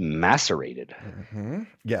lychee macerated. Mm-hmm.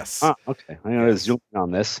 Yes. Okay. I'm going to zoom in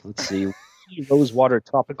on this. Let's see. Rosewater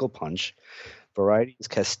tropical punch. Varieties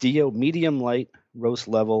Castillo medium light roast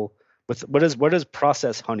level. What does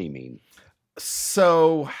processed honey mean?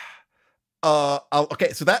 So,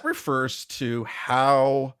 okay. So that refers to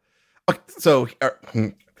how.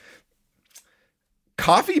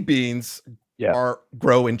 Coffee beans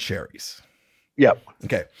grow in cherries. Yep.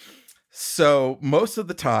 Okay. So most of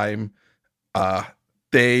the time,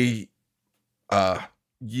 they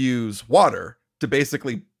use water to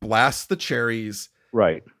basically blast the cherries,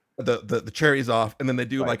 right? The cherries off, and then they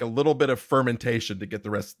do like a little bit of fermentation to get the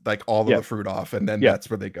rest, like all of the fruit off, and then that's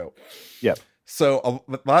where they go. Yep. So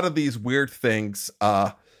a lot of these weird things,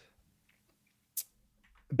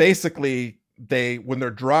 basically, when they're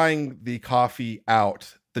drying the coffee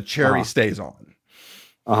out, the cherry stays on.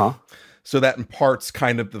 So that imparts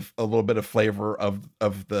kind of a little bit of flavor of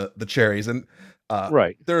the cherries, and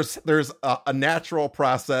there's a natural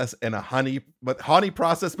process and a honey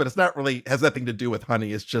process, but it's not really has nothing to do with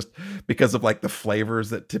honey. It's just because of like the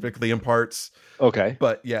flavors that typically imparts. Okay,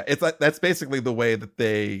 but yeah, that's basically the way that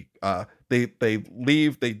they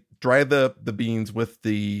dry the beans with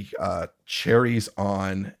the cherries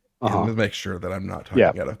on. And let me make sure that I'm not talking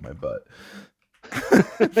out of my butt.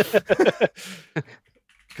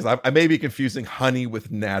 Because I may be confusing honey with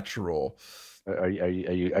natural. Are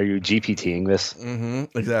you GPTing this?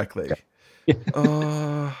 Mm-hmm, exactly.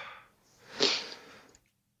 Okay.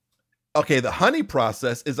 Okay, the honey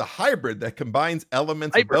process is a hybrid that combines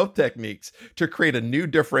elements of both techniques to create a new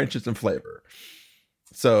differentiation in flavor.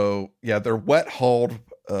 So yeah, they're wet hulled.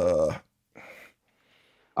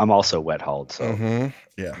 I'm also wet hulled, so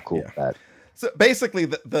yeah, I'm cool with that. So basically,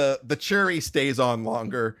 the cherry stays on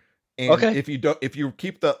longer, and if you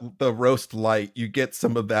keep the roast light, you get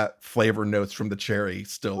some of that flavor notes from the cherry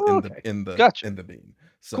still in the bean.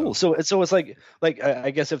 So. Cool. So it's like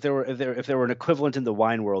I guess if there were an equivalent in the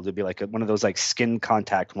wine world, it'd be like one of those like skin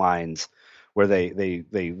contact wines where they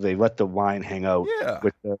let the wine hang out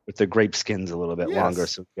with the grape skins a little bit longer,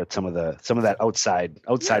 so you get some of that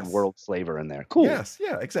outside world flavor in there. Cool. Yes.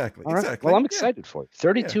 Yeah. Exactly. All right. Exactly. Well, I'm excited for it.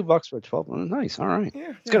 $32 for 12. Oh, nice. All right.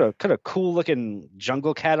 Yeah. It's got a kind of cool looking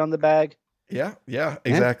jungle cat on the bag. Yeah. Yeah.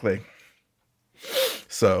 Exactly.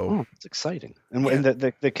 So it's exciting. And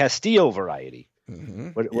the Castillo variety.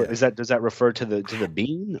 What is that? Does that refer to the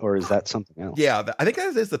bean, or is that something else? Yeah, I think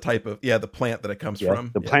that is the type of the plant that it comes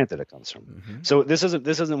from. The plant that it comes from. So this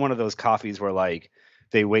isn't one of those coffees where like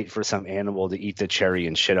they wait for some animal to eat the cherry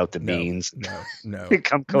and shit out the beans. No. They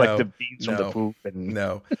come collect the beans from the poop.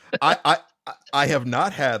 No, I have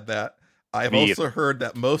not had that. I've also heard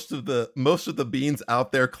that most of the beans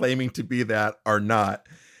out there claiming to be that are not.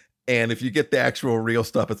 And if you get the actual real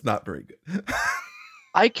stuff, it's not very good.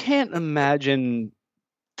 I can't imagine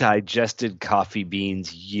digested coffee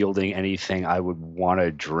beans yielding anything I would want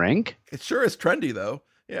to drink. It sure is trendy, though.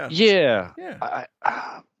 Yeah. Yeah.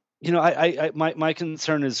 My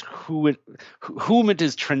concern is whom it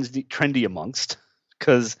is trendy amongst,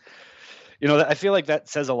 because I feel like that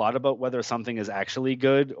says a lot about whether something is actually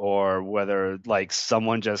good or whether like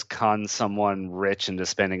someone just conned someone rich into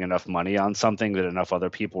spending enough money on something that enough other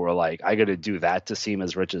people were like, I got to do that to seem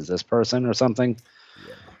as rich as this person or something.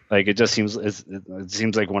 Yeah. Like it just seems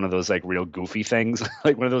like one of those like real goofy things,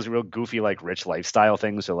 like one of those real goofy like rich lifestyle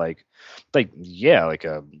things, or like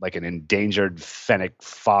an endangered fennec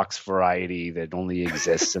fox variety that only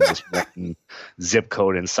exists in this one zip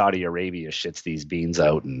code in Saudi Arabia shits these beans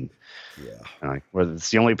out, and where it's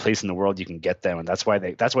the only place in the world you can get them, and that's why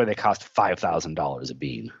they cost $5,000 a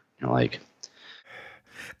bean. Like,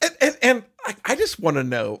 and I just want to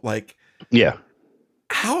know, like,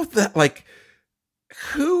 how that like.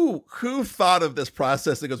 Who thought of this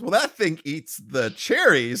process and goes, well, that thing eats the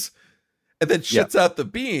cherries and then shits out the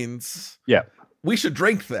beans. Yeah. We should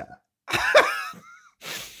drink that.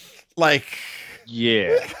 Like,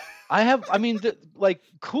 yeah.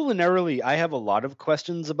 Culinarily, I have a lot of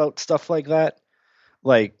questions about stuff like that.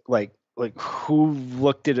 Like who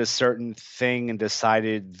looked at a certain thing and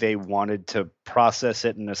decided they wanted to process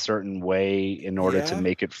it in a certain way in order to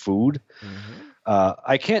make it food.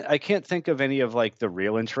 I can't think of any of like the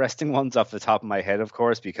real interesting ones off the top of my head, of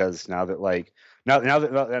course, because now that I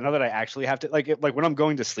actually have to like when I'm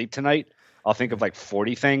going to sleep tonight, I'll think of like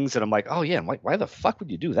 40 things and I'm like, oh yeah, I'm like, why the fuck would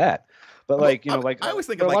you do that? But I always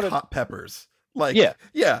think of like hot peppers. Like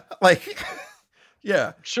like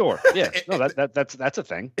sure, yeah, no, that's a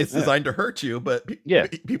thing. It's designed to hurt you, but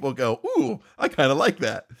people go, ooh, I kind of like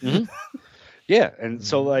that. Yeah, and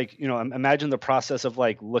so like imagine the process of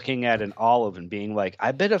like looking at an olive and being like,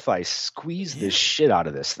 I bet if I squeeze this shit out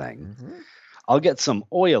of this thing, I'll get some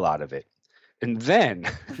oil out of it, and then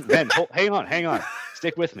hang on,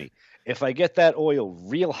 stick with me. If I get that oil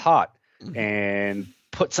real hot and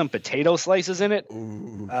put some potato slices in it,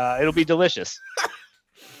 it'll be delicious.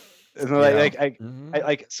 And there's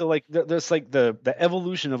like the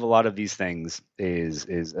evolution of a lot of these things is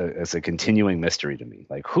a continuing mystery to me.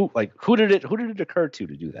 Like who did it occur to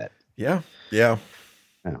do that? Yeah.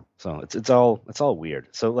 So it's all weird.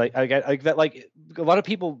 So like I that like a lot of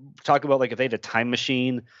people talk about like if they had a time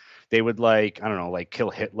machine, they would like, I don't know, like kill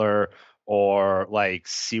Hitler or like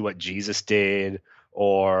see what Jesus did,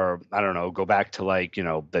 or I don't know, go back to like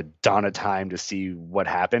the dawn of time to see what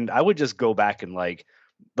happened. I would just go back and like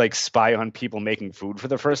spy on people making food for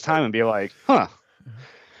the first time and be like, huh,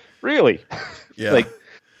 really? Yeah.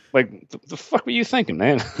 like the fuck were you thinking,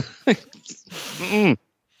 man?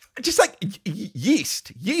 Just like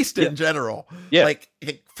yeast in general. Yeah. Like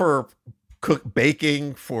for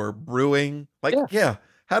baking, for brewing. Like,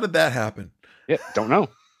 how did that happen? Yeah. Don't know.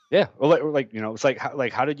 Yeah. Well, it's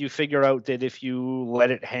like how did you figure out that if you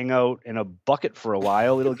let it hang out in a bucket for a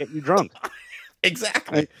while, it'll get you drunk?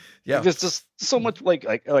 Exactly. Yeah. There's just so much like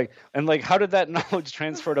how did that knowledge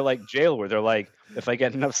transfer to like jail, where they're like, if I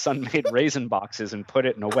get enough Sun-Made raisin boxes and put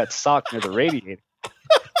it in a wet sock near the radiator,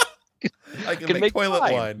 I can make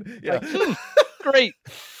toilet wine. Yeah. Like, great.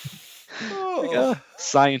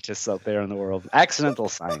 Scientists out there in the world, accidental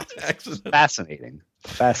scientists.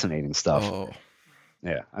 Fascinating stuff.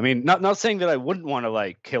 Yeah, I mean, not saying that I wouldn't want to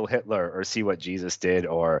like kill Hitler or see what Jesus did,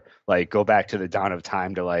 or like go back to the dawn of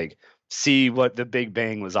time to like see what the Big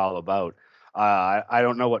Bang was all about. I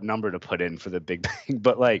don't know what number to put in for the Big Bang,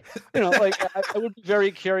 but like, like I would be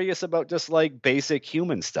very curious about just like basic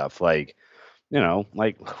human stuff, like,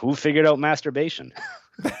 like who figured out masturbation?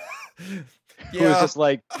 Who was just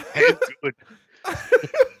like, hey, good.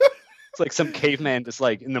 It's like some caveman just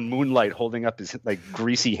like in the moonlight holding up his like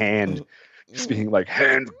greasy hand. Just being like,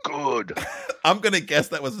 hand good. I'm going to guess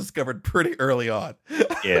that was discovered pretty early on.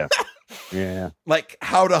 Yeah. Yeah. Like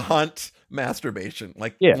how to hunt masturbation.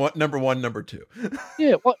 Like number one, number two.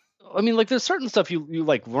 Yeah. Well, I mean, like there's certain stuff you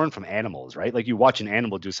like learn from animals, right? Like you watch an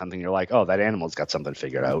animal do something, you're like, oh, that animal's got something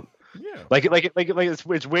figured out. Yeah. Like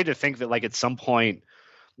it's weird to think that like at some point,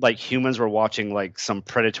 like humans were watching like some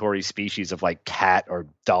predatory species of like cat or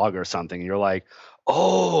dog or something. And you're like,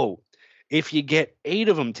 oh, if you get 8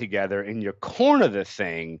 of them together and you corner the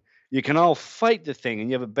thing, you can all fight the thing and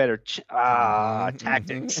you have a better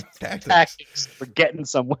tactics. Tactics for getting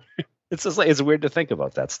somewhere. It's just like it's weird to think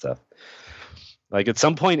about that stuff. Like at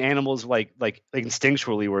some point, animals like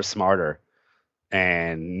instinctually were smarter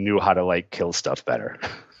and knew how to like kill stuff better.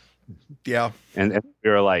 Yeah, and we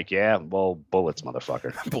were like, yeah, well, bullets,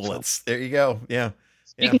 motherfucker. Bullets. So, there you go. Yeah.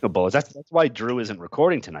 Speaking of bullets, that's why Drew isn't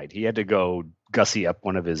recording tonight. He had to go gussy up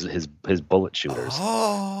one of his bullet shooters.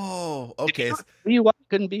 Oh, okay. You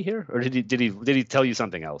couldn't be here, or did he tell you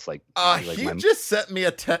something else? Like, he just sent me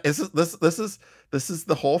a text. This is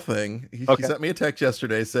the whole thing. He sent me a text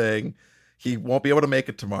yesterday saying he won't be able to make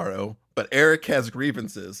it tomorrow, but Erik has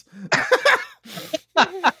grievances.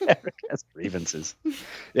 Erik has grievances.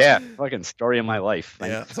 Yeah, fucking story of my life.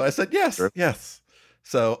 Yeah. So I said yes, yes.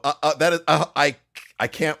 So that is I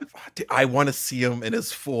can't. I want to see him in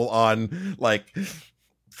his full on like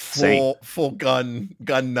full gun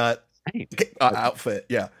nut outfit.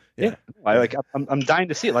 Yeah. I'm dying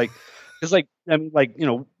to see it. Like, it's like I mean, like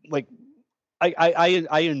like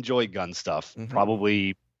I enjoy gun stuff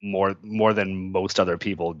probably more than most other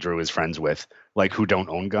people Drew is friends with, like who don't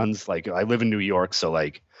own guns. Like I live in New York, so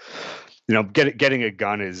like getting a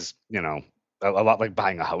gun is a lot like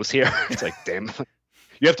buying a house here. It's like damn.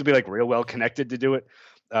 You have to be like real well connected to do it.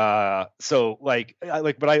 So like I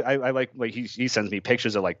like he sends me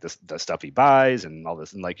pictures of like the stuff he buys and all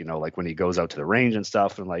this, and like like when he goes out to the range and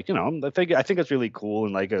stuff, and like I think it's really cool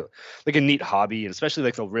and like a neat hobby, and especially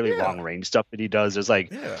like the really long range stuff that he does. There's like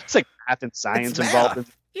it's like math and science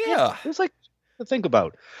involved. Yeah, it's like to think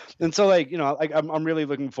about. And so like I'm really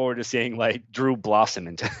looking forward to seeing like Drew blossom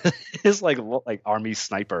into his like army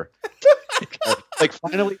sniper. Like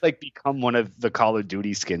finally like become one of the Call of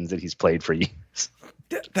Duty skins that he's played for years.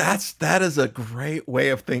 That is a great way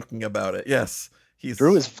of thinking about it. Yes.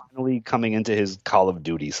 Drew is finally coming into his Call of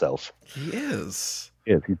Duty self. He is.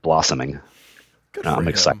 Yeah, he's blossoming. Good for him. I'm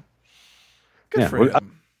excited. Good for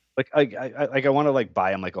him. I want to like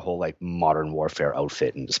buy him like a whole like Modern Warfare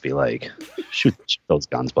outfit and just be like, shoot those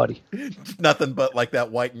guns, buddy. Nothing but like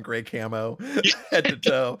that white and gray camo, head to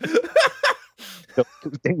toe.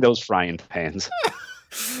 Ding those frying pans.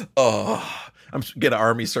 Oh, I'm get an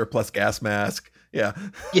army surplus gas mask. Yeah.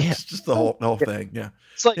 It's just the whole thing. Yeah.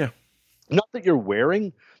 It's like not that you're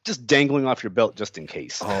wearing, just dangling off your belt just in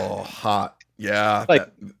case. Oh, hot. Yeah.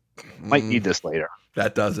 Like might need this later.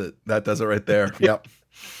 That does it. That does it right there. Yep.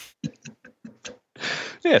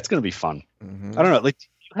 Yeah, it's gonna be fun. I don't know. Like, do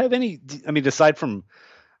you have any? I mean, aside from,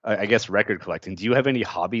 I guess, record collecting, do you have any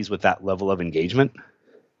hobbies with that level of engagement?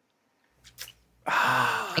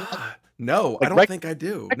 No, I don't think I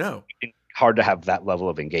do. No, it's hard to have that level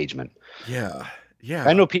of engagement. Yeah.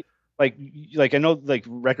 I know people like I know like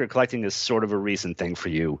record collecting is sort of a recent thing for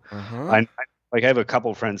you. I have a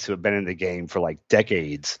couple of friends who have been in the game for like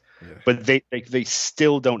decades, but they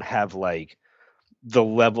still don't have like the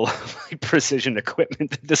level of like, precision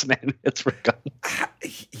equipment that this man has for guns.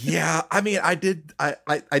 Yeah, I mean, I did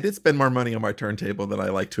spend more money on my turntable than I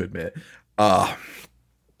like to admit. But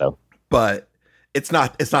it's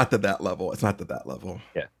not to that level. It's not to that level.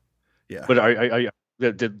 Yeah. But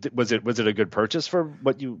was it a good purchase for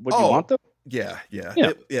what you want though? Yeah.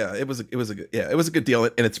 It was a good deal,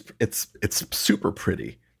 and it's super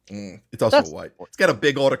pretty. It's also white. It's got a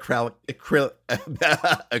big old acrylic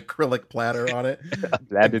platter on it.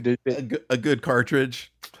 A good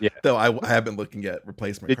cartridge. Yeah. Though I have been looking at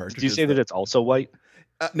replacement cartridges. Did you say that it's also white?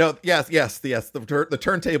 No. Yes. The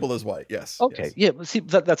turntable is white. Yes. Okay. Yes. Yeah. See,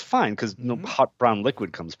 that's fine because no hot brown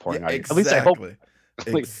liquid comes pouring out. Exactly. At least I hope.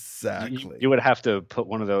 Exactly. You would have to put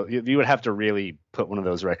one of those. You would have to really put one of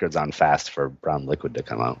those records on fast for brown liquid to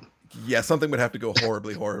come out. Yeah, something would have to go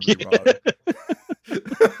horribly wrong.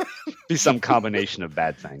 be some combination of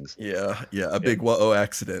bad things. Yeah, a big whoa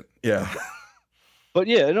accident. Yeah. But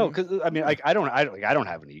yeah, no, because I mean, like I don't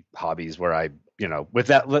have any hobbies where I, with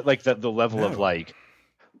that like the level of like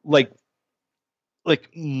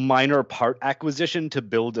minor part acquisition to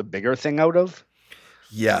build a bigger thing out of.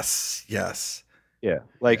 Yes. Yeah,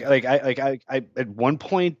 I at one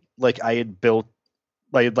point I had bought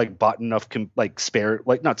enough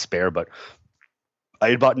not spare, but I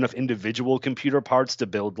had bought enough individual computer parts to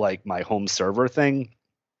build like my home server thing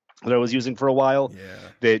that I was using for a while. Yeah.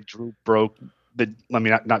 That Drew broke.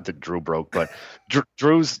 Not that Drew broke, but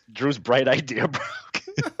Drew's bright idea broke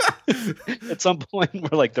at some point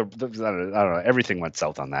where like I don't know, everything went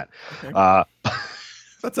south on that. Okay.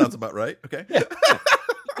 That sounds about right. Okay. Yeah.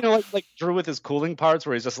 Like Drew with his cooling parts,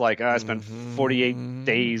 where he's just like, I spent 48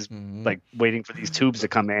 days like waiting for these tubes to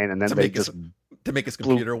come in, and then to make his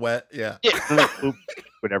computer wet. Yeah.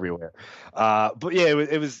 Went everywhere. But yeah,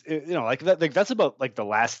 it was like that. Like that's about like the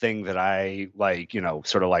last thing that I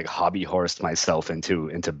sort of like hobby horsed myself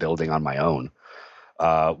into building on my own.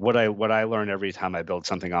 What I learn every time I build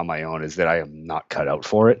something on my own is that I am not cut out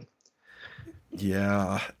for it.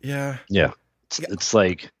 Yeah. It's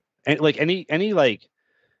like any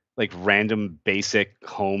like random basic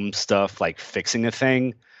home stuff, like fixing a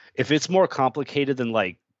thing. If it's more complicated than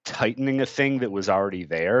like tightening a thing that was already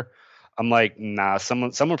there, I'm like, nah,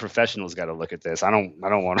 someone professional's got to look at this. I don't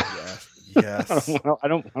want to. Yes. I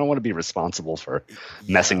don't want to be responsible for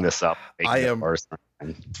messing this up. I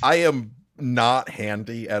am not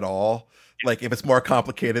handy at all. Like if it's more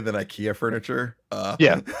complicated than IKEA furniture,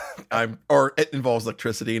 or it involves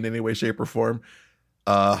electricity in any way, shape, or form.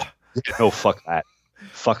 No, fuck that.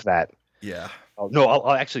 Fuck that. Yeah. No,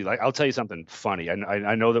 I'll tell you something funny.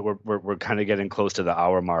 I know that we're kind of getting close to the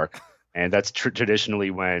hour mark, and that's traditionally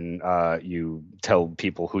when you tell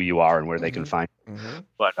people who you are and where they can find you.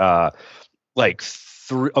 But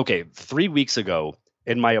 3 weeks ago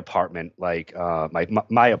in my apartment, my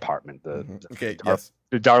apartment,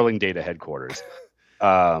 the Darling Data headquarters,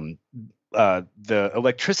 the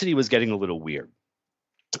electricity was getting a little weird,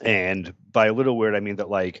 and by a little weird I mean that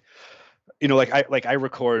I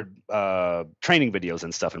record training videos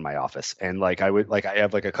and stuff in my office, and I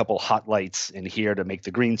have a couple hot lights in here to make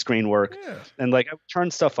the green screen work, and I would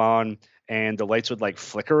turn stuff on and the lights would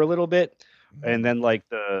flicker a little bit, and then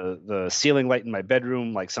the ceiling light in my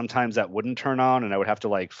bedroom, sometimes that wouldn't turn on and I would have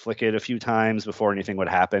to flick it a few times before anything would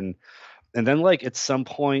happen. And then at some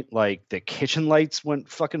point the kitchen lights went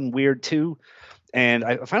fucking weird too. And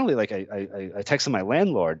I finally I texted my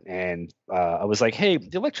landlord and I was like, hey,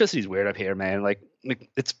 the electricity's weird up here, man.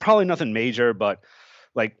 It's probably nothing major, but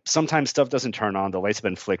sometimes stuff doesn't turn on. The lights have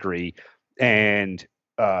been flickery. And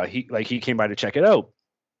he came by to check it out.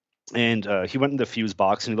 And he went in the fuse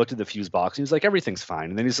box and he looked at the fuse box and he's like, everything's fine.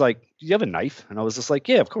 And then he's like, do you have a knife? And I was just like,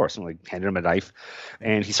 yeah, of course. And handed him a knife.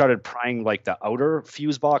 And he started prying the outer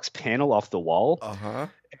fuse box panel off the wall. Uh-huh.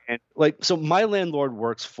 And so my landlord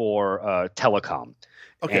works for telecom.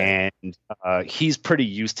 Okay. And he's pretty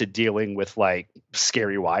used to dealing with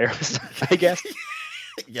scary wires, I guess.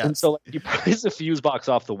 Yeah. And so he pries the fuse box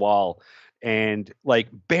off the wall and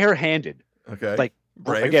barehanded. Okay.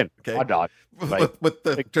 Brave. Again, okay. Hot dog. With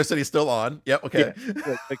the electricity still on. Yep. Okay.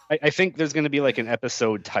 Yeah. I think there's going to be an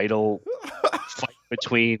episode title fight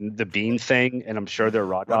between the bean thing, and I'm sure they're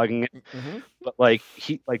raw dogging it. Mm-hmm. But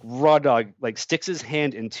he raw dog sticks his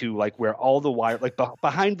hand into where all the wire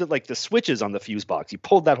behind the switches on the fuse box. He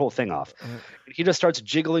pulled that whole thing off. Mm-hmm. And he just starts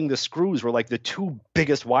jiggling the screws where the two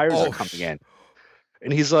biggest wires are coming in.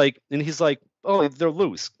 And he's like, oh, they're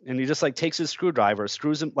loose. And he just takes his screwdriver,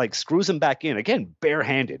 screws him back in again,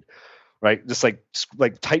 barehanded, right? Just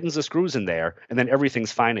tightens the screws in there, and then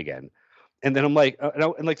everything's fine again. And then I'm like,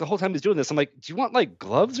 the whole time he's doing this, I'm like, do you want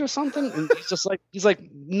gloves or something? And he's like,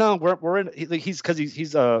 no, we're in. He's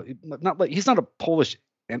not a Polish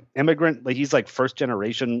immigrant. He's first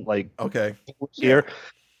generation, okay, here.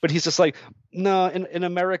 But he's just no, in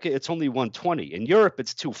America, it's only 120. In Europe,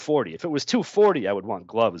 it's 240. If it was 240, I would want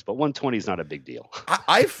gloves, but 120 is not a big deal.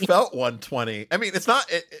 I felt 120. I mean, it's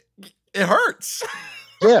not, it hurts.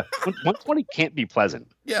 Yeah. 120 can't be pleasant.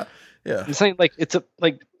 Yeah. Yeah. I'm saying it's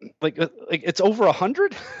it's over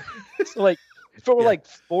 100. So if it were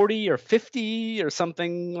 40 or 50 or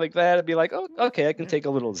something like that, I'd be like, oh, okay, I can take a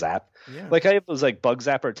little zap. Yeah. I have those bug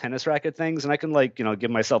zapper tennis racket things, and I can give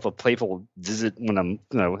myself a playful visit when I'm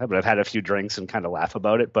but I've had a few drinks and kind of laugh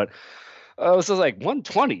about it. But I was just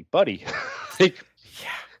 120, buddy.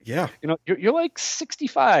 Yeah. You're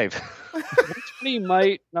 65. 120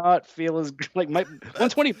 might not feel as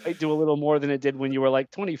 120 might do a little more than it did when you were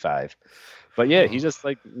 25. But yeah, he just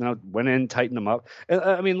went in, tightened them up. And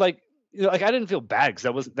I mean like I didn't feel bad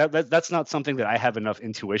because that's not something that I have enough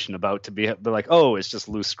intuition about to be like, oh, it's just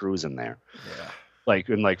loose screws in there. Yeah. Like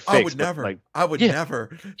and like I fixed, would never. like I would yeah,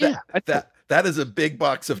 never. yeah, That is a big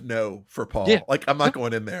box of no for Paul. yeah, Like I'm not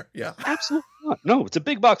going in there. Yeah. absolutely not. No, it's a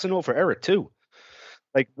big box of no for Erik too.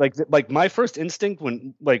 Like my first instinct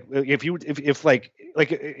when like if like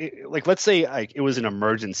let's say like it was an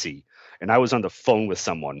emergency and I was on the phone with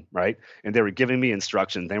someone, right, and they were giving me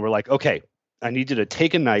instructions. They were like, okay, I need you to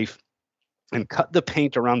take a knife and cut the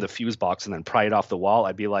paint around the fuse box and then pry it off the wall.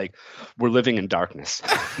 I'd be like, we're living in darkness.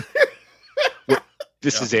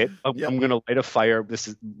 This is it. I'm going to light a fire.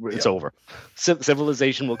 It's over.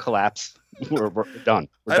 Civilization will collapse. We're done.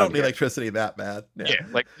 I don't need electricity that bad. Yeah,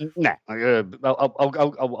 like nah.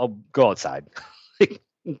 I'll go outside.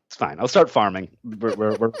 It's fine. I'll start farming. We're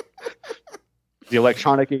the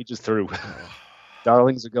electronic age is through.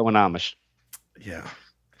 Darlings are going Amish. Yeah.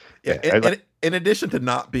 In addition to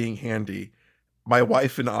not being handy, my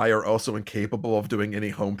wife and I are also incapable of doing any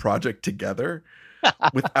home project together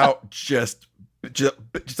without just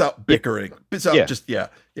out bickering. Yeah.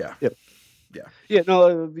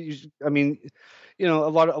 No, I mean, a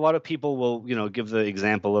lot of people will, give the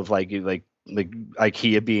example of like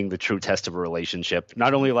IKEA being the true test of a relationship.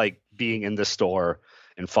 Not only like being in the store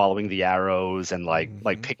and following the arrows and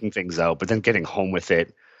like picking things out, but then getting home with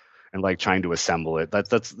it and like trying to assemble it.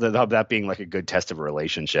 That's that being like a good test of a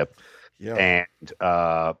relationship. Yeah. And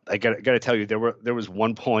I got to tell you, there was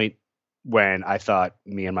one point when I thought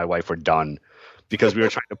me and my wife were done because we were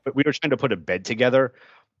trying to put a bed together,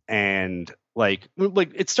 and like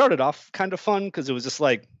it started off kind of fun because it was just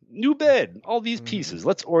like new bed, all these pieces,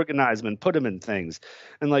 let's organize them and put them in things,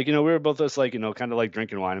 and like we were both just like kind of like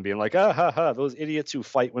drinking wine and being like those idiots who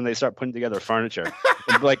fight when they start putting together furniture,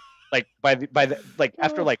 and like by the like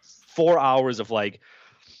after like 4 hours of like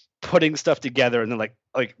putting stuff together and then like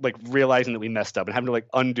realizing that we messed up and having to like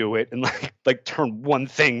undo it and like turn one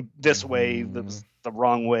thing this way the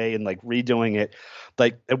wrong way and like redoing it,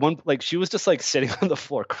 like at one like she was just like sitting on the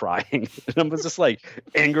floor crying and I was just like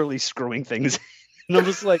angrily screwing things and I'm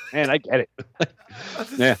just like, man, I get it.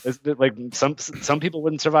 Yeah, like some people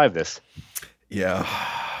wouldn't survive this. Yeah.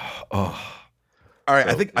 Oh, all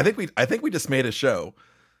right. So, I think we just made a show.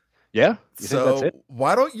 Yeah. So that's it?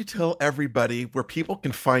 Why don't you tell everybody where people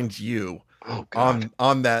can find you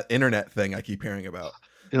on that internet thing I keep hearing about?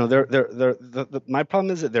 My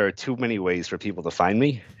problem is that there are too many ways for people to find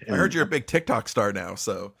me. I heard you're a big TikTok star now,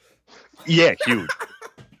 so yeah, huge.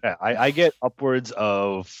 Yeah, I get upwards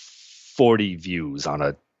of 40 views on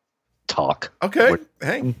a talk. Okay,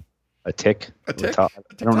 hey, a tick. I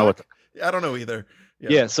don't know what. I don't know either.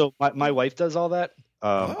 Yeah, so my wife does all that.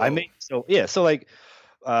 I make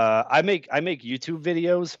YouTube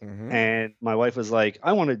videos, and my wife was like,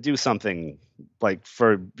 I want to do something like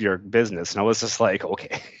for your business. And I was just like,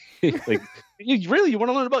 okay, like you want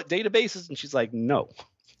to learn about databases? And she's like, no,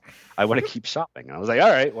 I want to keep shopping. And I was like, all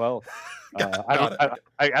right, well,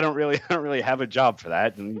 I don't really have a job for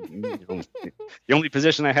that. And the only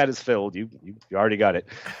position I had is filled. You already got it.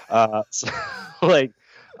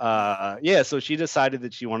 So she decided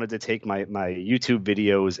that she wanted to take my YouTube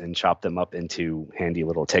videos and chop them up into handy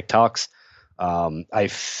little TikToks. I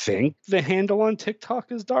think the handle on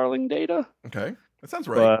TikTok is Darling Data. Okay, that sounds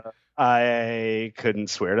right. But I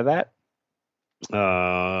couldn't swear to that.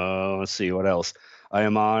 Let's see what else.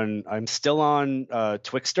 I'm still on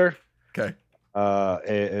Twixter. Okay.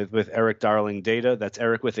 With Erik Darling Data. That's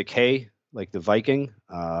Erik with a K, like the Viking.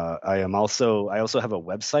 I also have a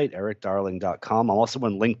website, erikdarling.com. I'm also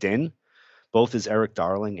on LinkedIn. Both is Erik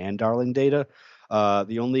Darling and Darling Data.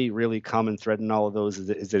 The only really common thread in all of those is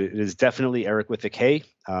that it is definitely Erik with a K.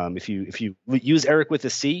 If you use Erik with a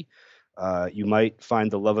C, you might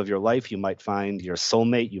find the love of your life. You might find your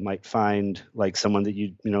soulmate. You might find like someone that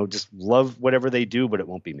you just love whatever they do, but it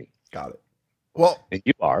won't be me. Got it. Well, and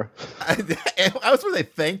you are. I was going to say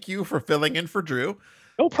thank you for filling in for Drew.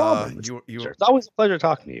 No problem. It's always a pleasure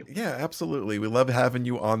talking to you. Yeah, absolutely. We love having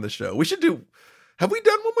you on the show. We should do. Have we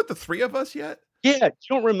done one with the three of us yet? Yeah. You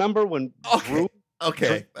don't remember when Drew?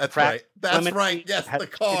 Okay, that's right. That's right. Yes, the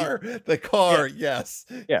car. Yeah. Yes,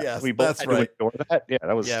 yeah. Yes, we both that's right. That. Yeah,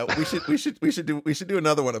 that was. Yeah, we should do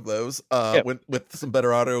another one of those. With some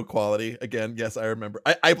better audio quality. Again, yes, I remember.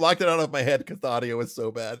 I blocked it out of my head because the audio was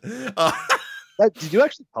so bad. Did you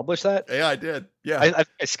actually publish that? Yeah, I did. Yeah, I think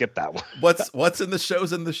I skipped that one. What's in the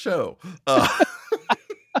show's in the show.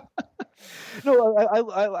 No,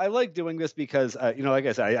 I like doing this because like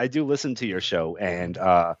I said, I do listen to your show, and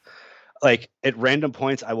like at random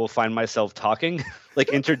points I will find myself talking, like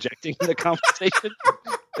interjecting in the conversation.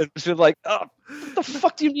 It's just like, oh, what the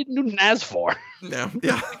fuck do you need a new NAS for? No,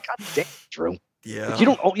 yeah. God damn, Drew. Yeah. Like, you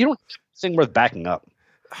don't have anything worth backing up.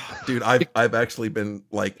 Dude, I've actually been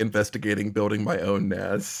like investigating building my own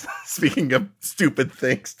NAS. Speaking of stupid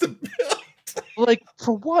things to build. Like,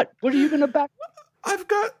 for what? What are you gonna back up?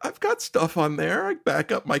 I've got stuff on there. I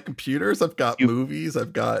back up my computers. I've got movies.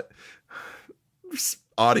 I've got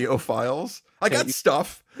audio files. I got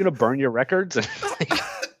stuff. You're gonna burn your records?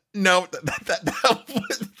 No,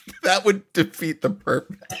 that would defeat the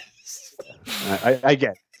purpose. I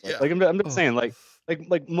get it. Yeah. Like I'm just saying, like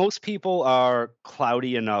most people are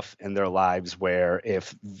cloudy enough in their lives where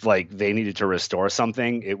if like they needed to restore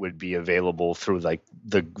something, it would be available through like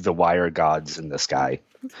the wire gods in the sky.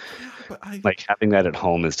 Yeah, but like having that at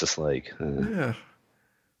home is just like yeah.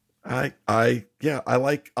 I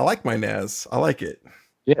like my NAS. I like it.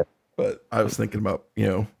 Yeah. But I was thinking about,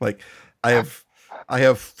 like I have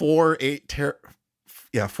four 8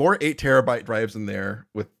 terabyte drives in there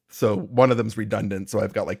so one of them's redundant, so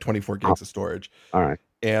I've got like 24 gigs of storage. All right.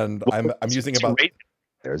 And I'm using about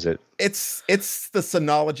there's it. It's the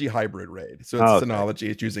Synology hybrid RAID. So it's Synology.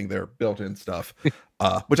 It's using their built-in stuff,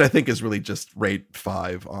 which I think is really just RAID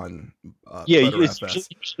 5 on usually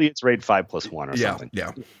it's RAID 5 plus 1 or something.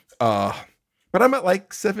 Yeah. But I'm at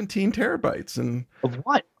like 17 terabytes and of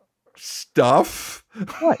what? Stuff.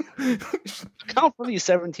 What? Count for these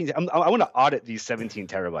 17. I want to audit these 17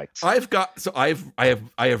 terabytes. I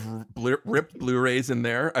have ripped Blu-rays in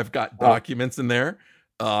there. I've got documents in there,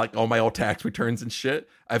 like all my old tax returns and shit.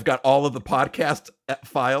 I've got all of the podcast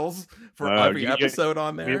files for every episode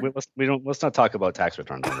on there. Let's not talk about tax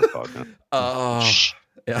returns on this podcast.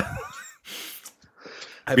 Yeah.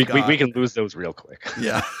 We can lose those real quick.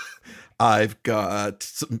 Yeah. I've got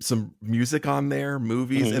some music on there,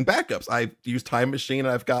 movies, and backups. I use Time Machine. And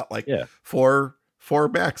I've got like four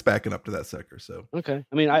Macs backing up to that sucker. So okay,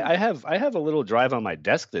 I mean, I have a little drive on my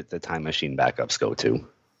desk that the Time Machine backups go to.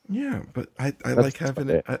 Yeah, but I like having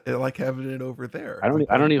it. I like having it over there. I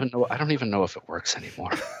don't even know if it works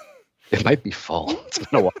anymore. It might be full. It's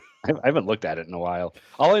been a while. I haven't looked at it in a while.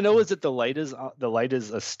 All I know is that the light is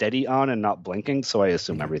a steady on and not blinking, so I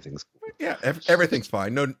assume everything's everything's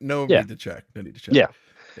fine. No need to check. No need to check. Yeah.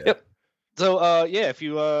 Yep. So if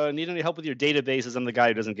you need any help with your databases, I'm the guy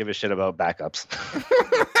who doesn't give a shit about backups.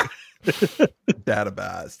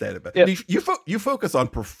 database. Yep. You focus on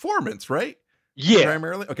performance, right? Yeah,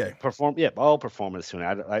 primarily. Okay, all performance tuning.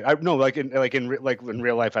 I no, like in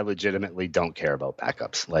real life, I legitimately don't care about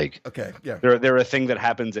backups. Like, okay, yeah, they're a thing that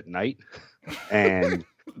happens at night, and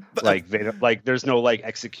like there's no like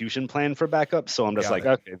execution plan for backups. So I'm just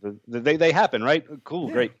okay, they happen, right?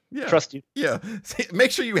 Cool, great, trust you. Yeah,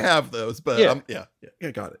 make sure you have those. But got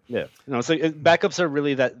it. Yeah, so backups are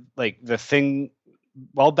really that like the thing.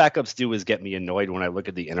 All backups do is get me annoyed when I look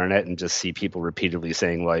at the internet and just see people repeatedly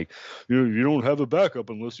saying like, you don't have a backup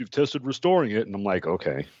unless you've tested restoring it. And I'm like,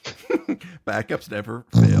 okay. Backups never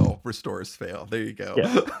fail. Restores fail. There you go.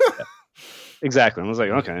 Yeah. Exactly. I was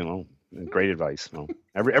like, okay, well, great advice. Well,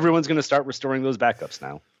 everyone's going to start restoring those backups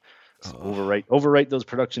now. So overwrite those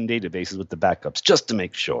production databases with the backups just to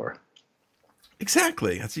make sure.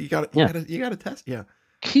 Exactly. That's you got to test. Yeah.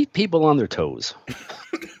 Keep people on their toes.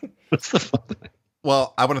 That's the fun thing.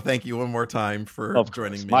 Well, I want to thank you one more time for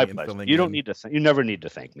joining me. My pleasure. You don't need to. You never need to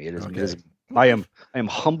thank me. It is. I am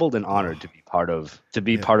humbled and honored to be part of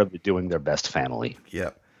the Doing Their Best family.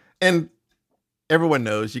 Yeah, and everyone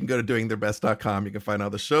knows you can go to doingtheirbest.com. You can find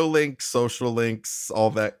all the show links, social links,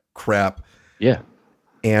 all that crap. Yeah.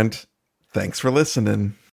 And thanks for listening.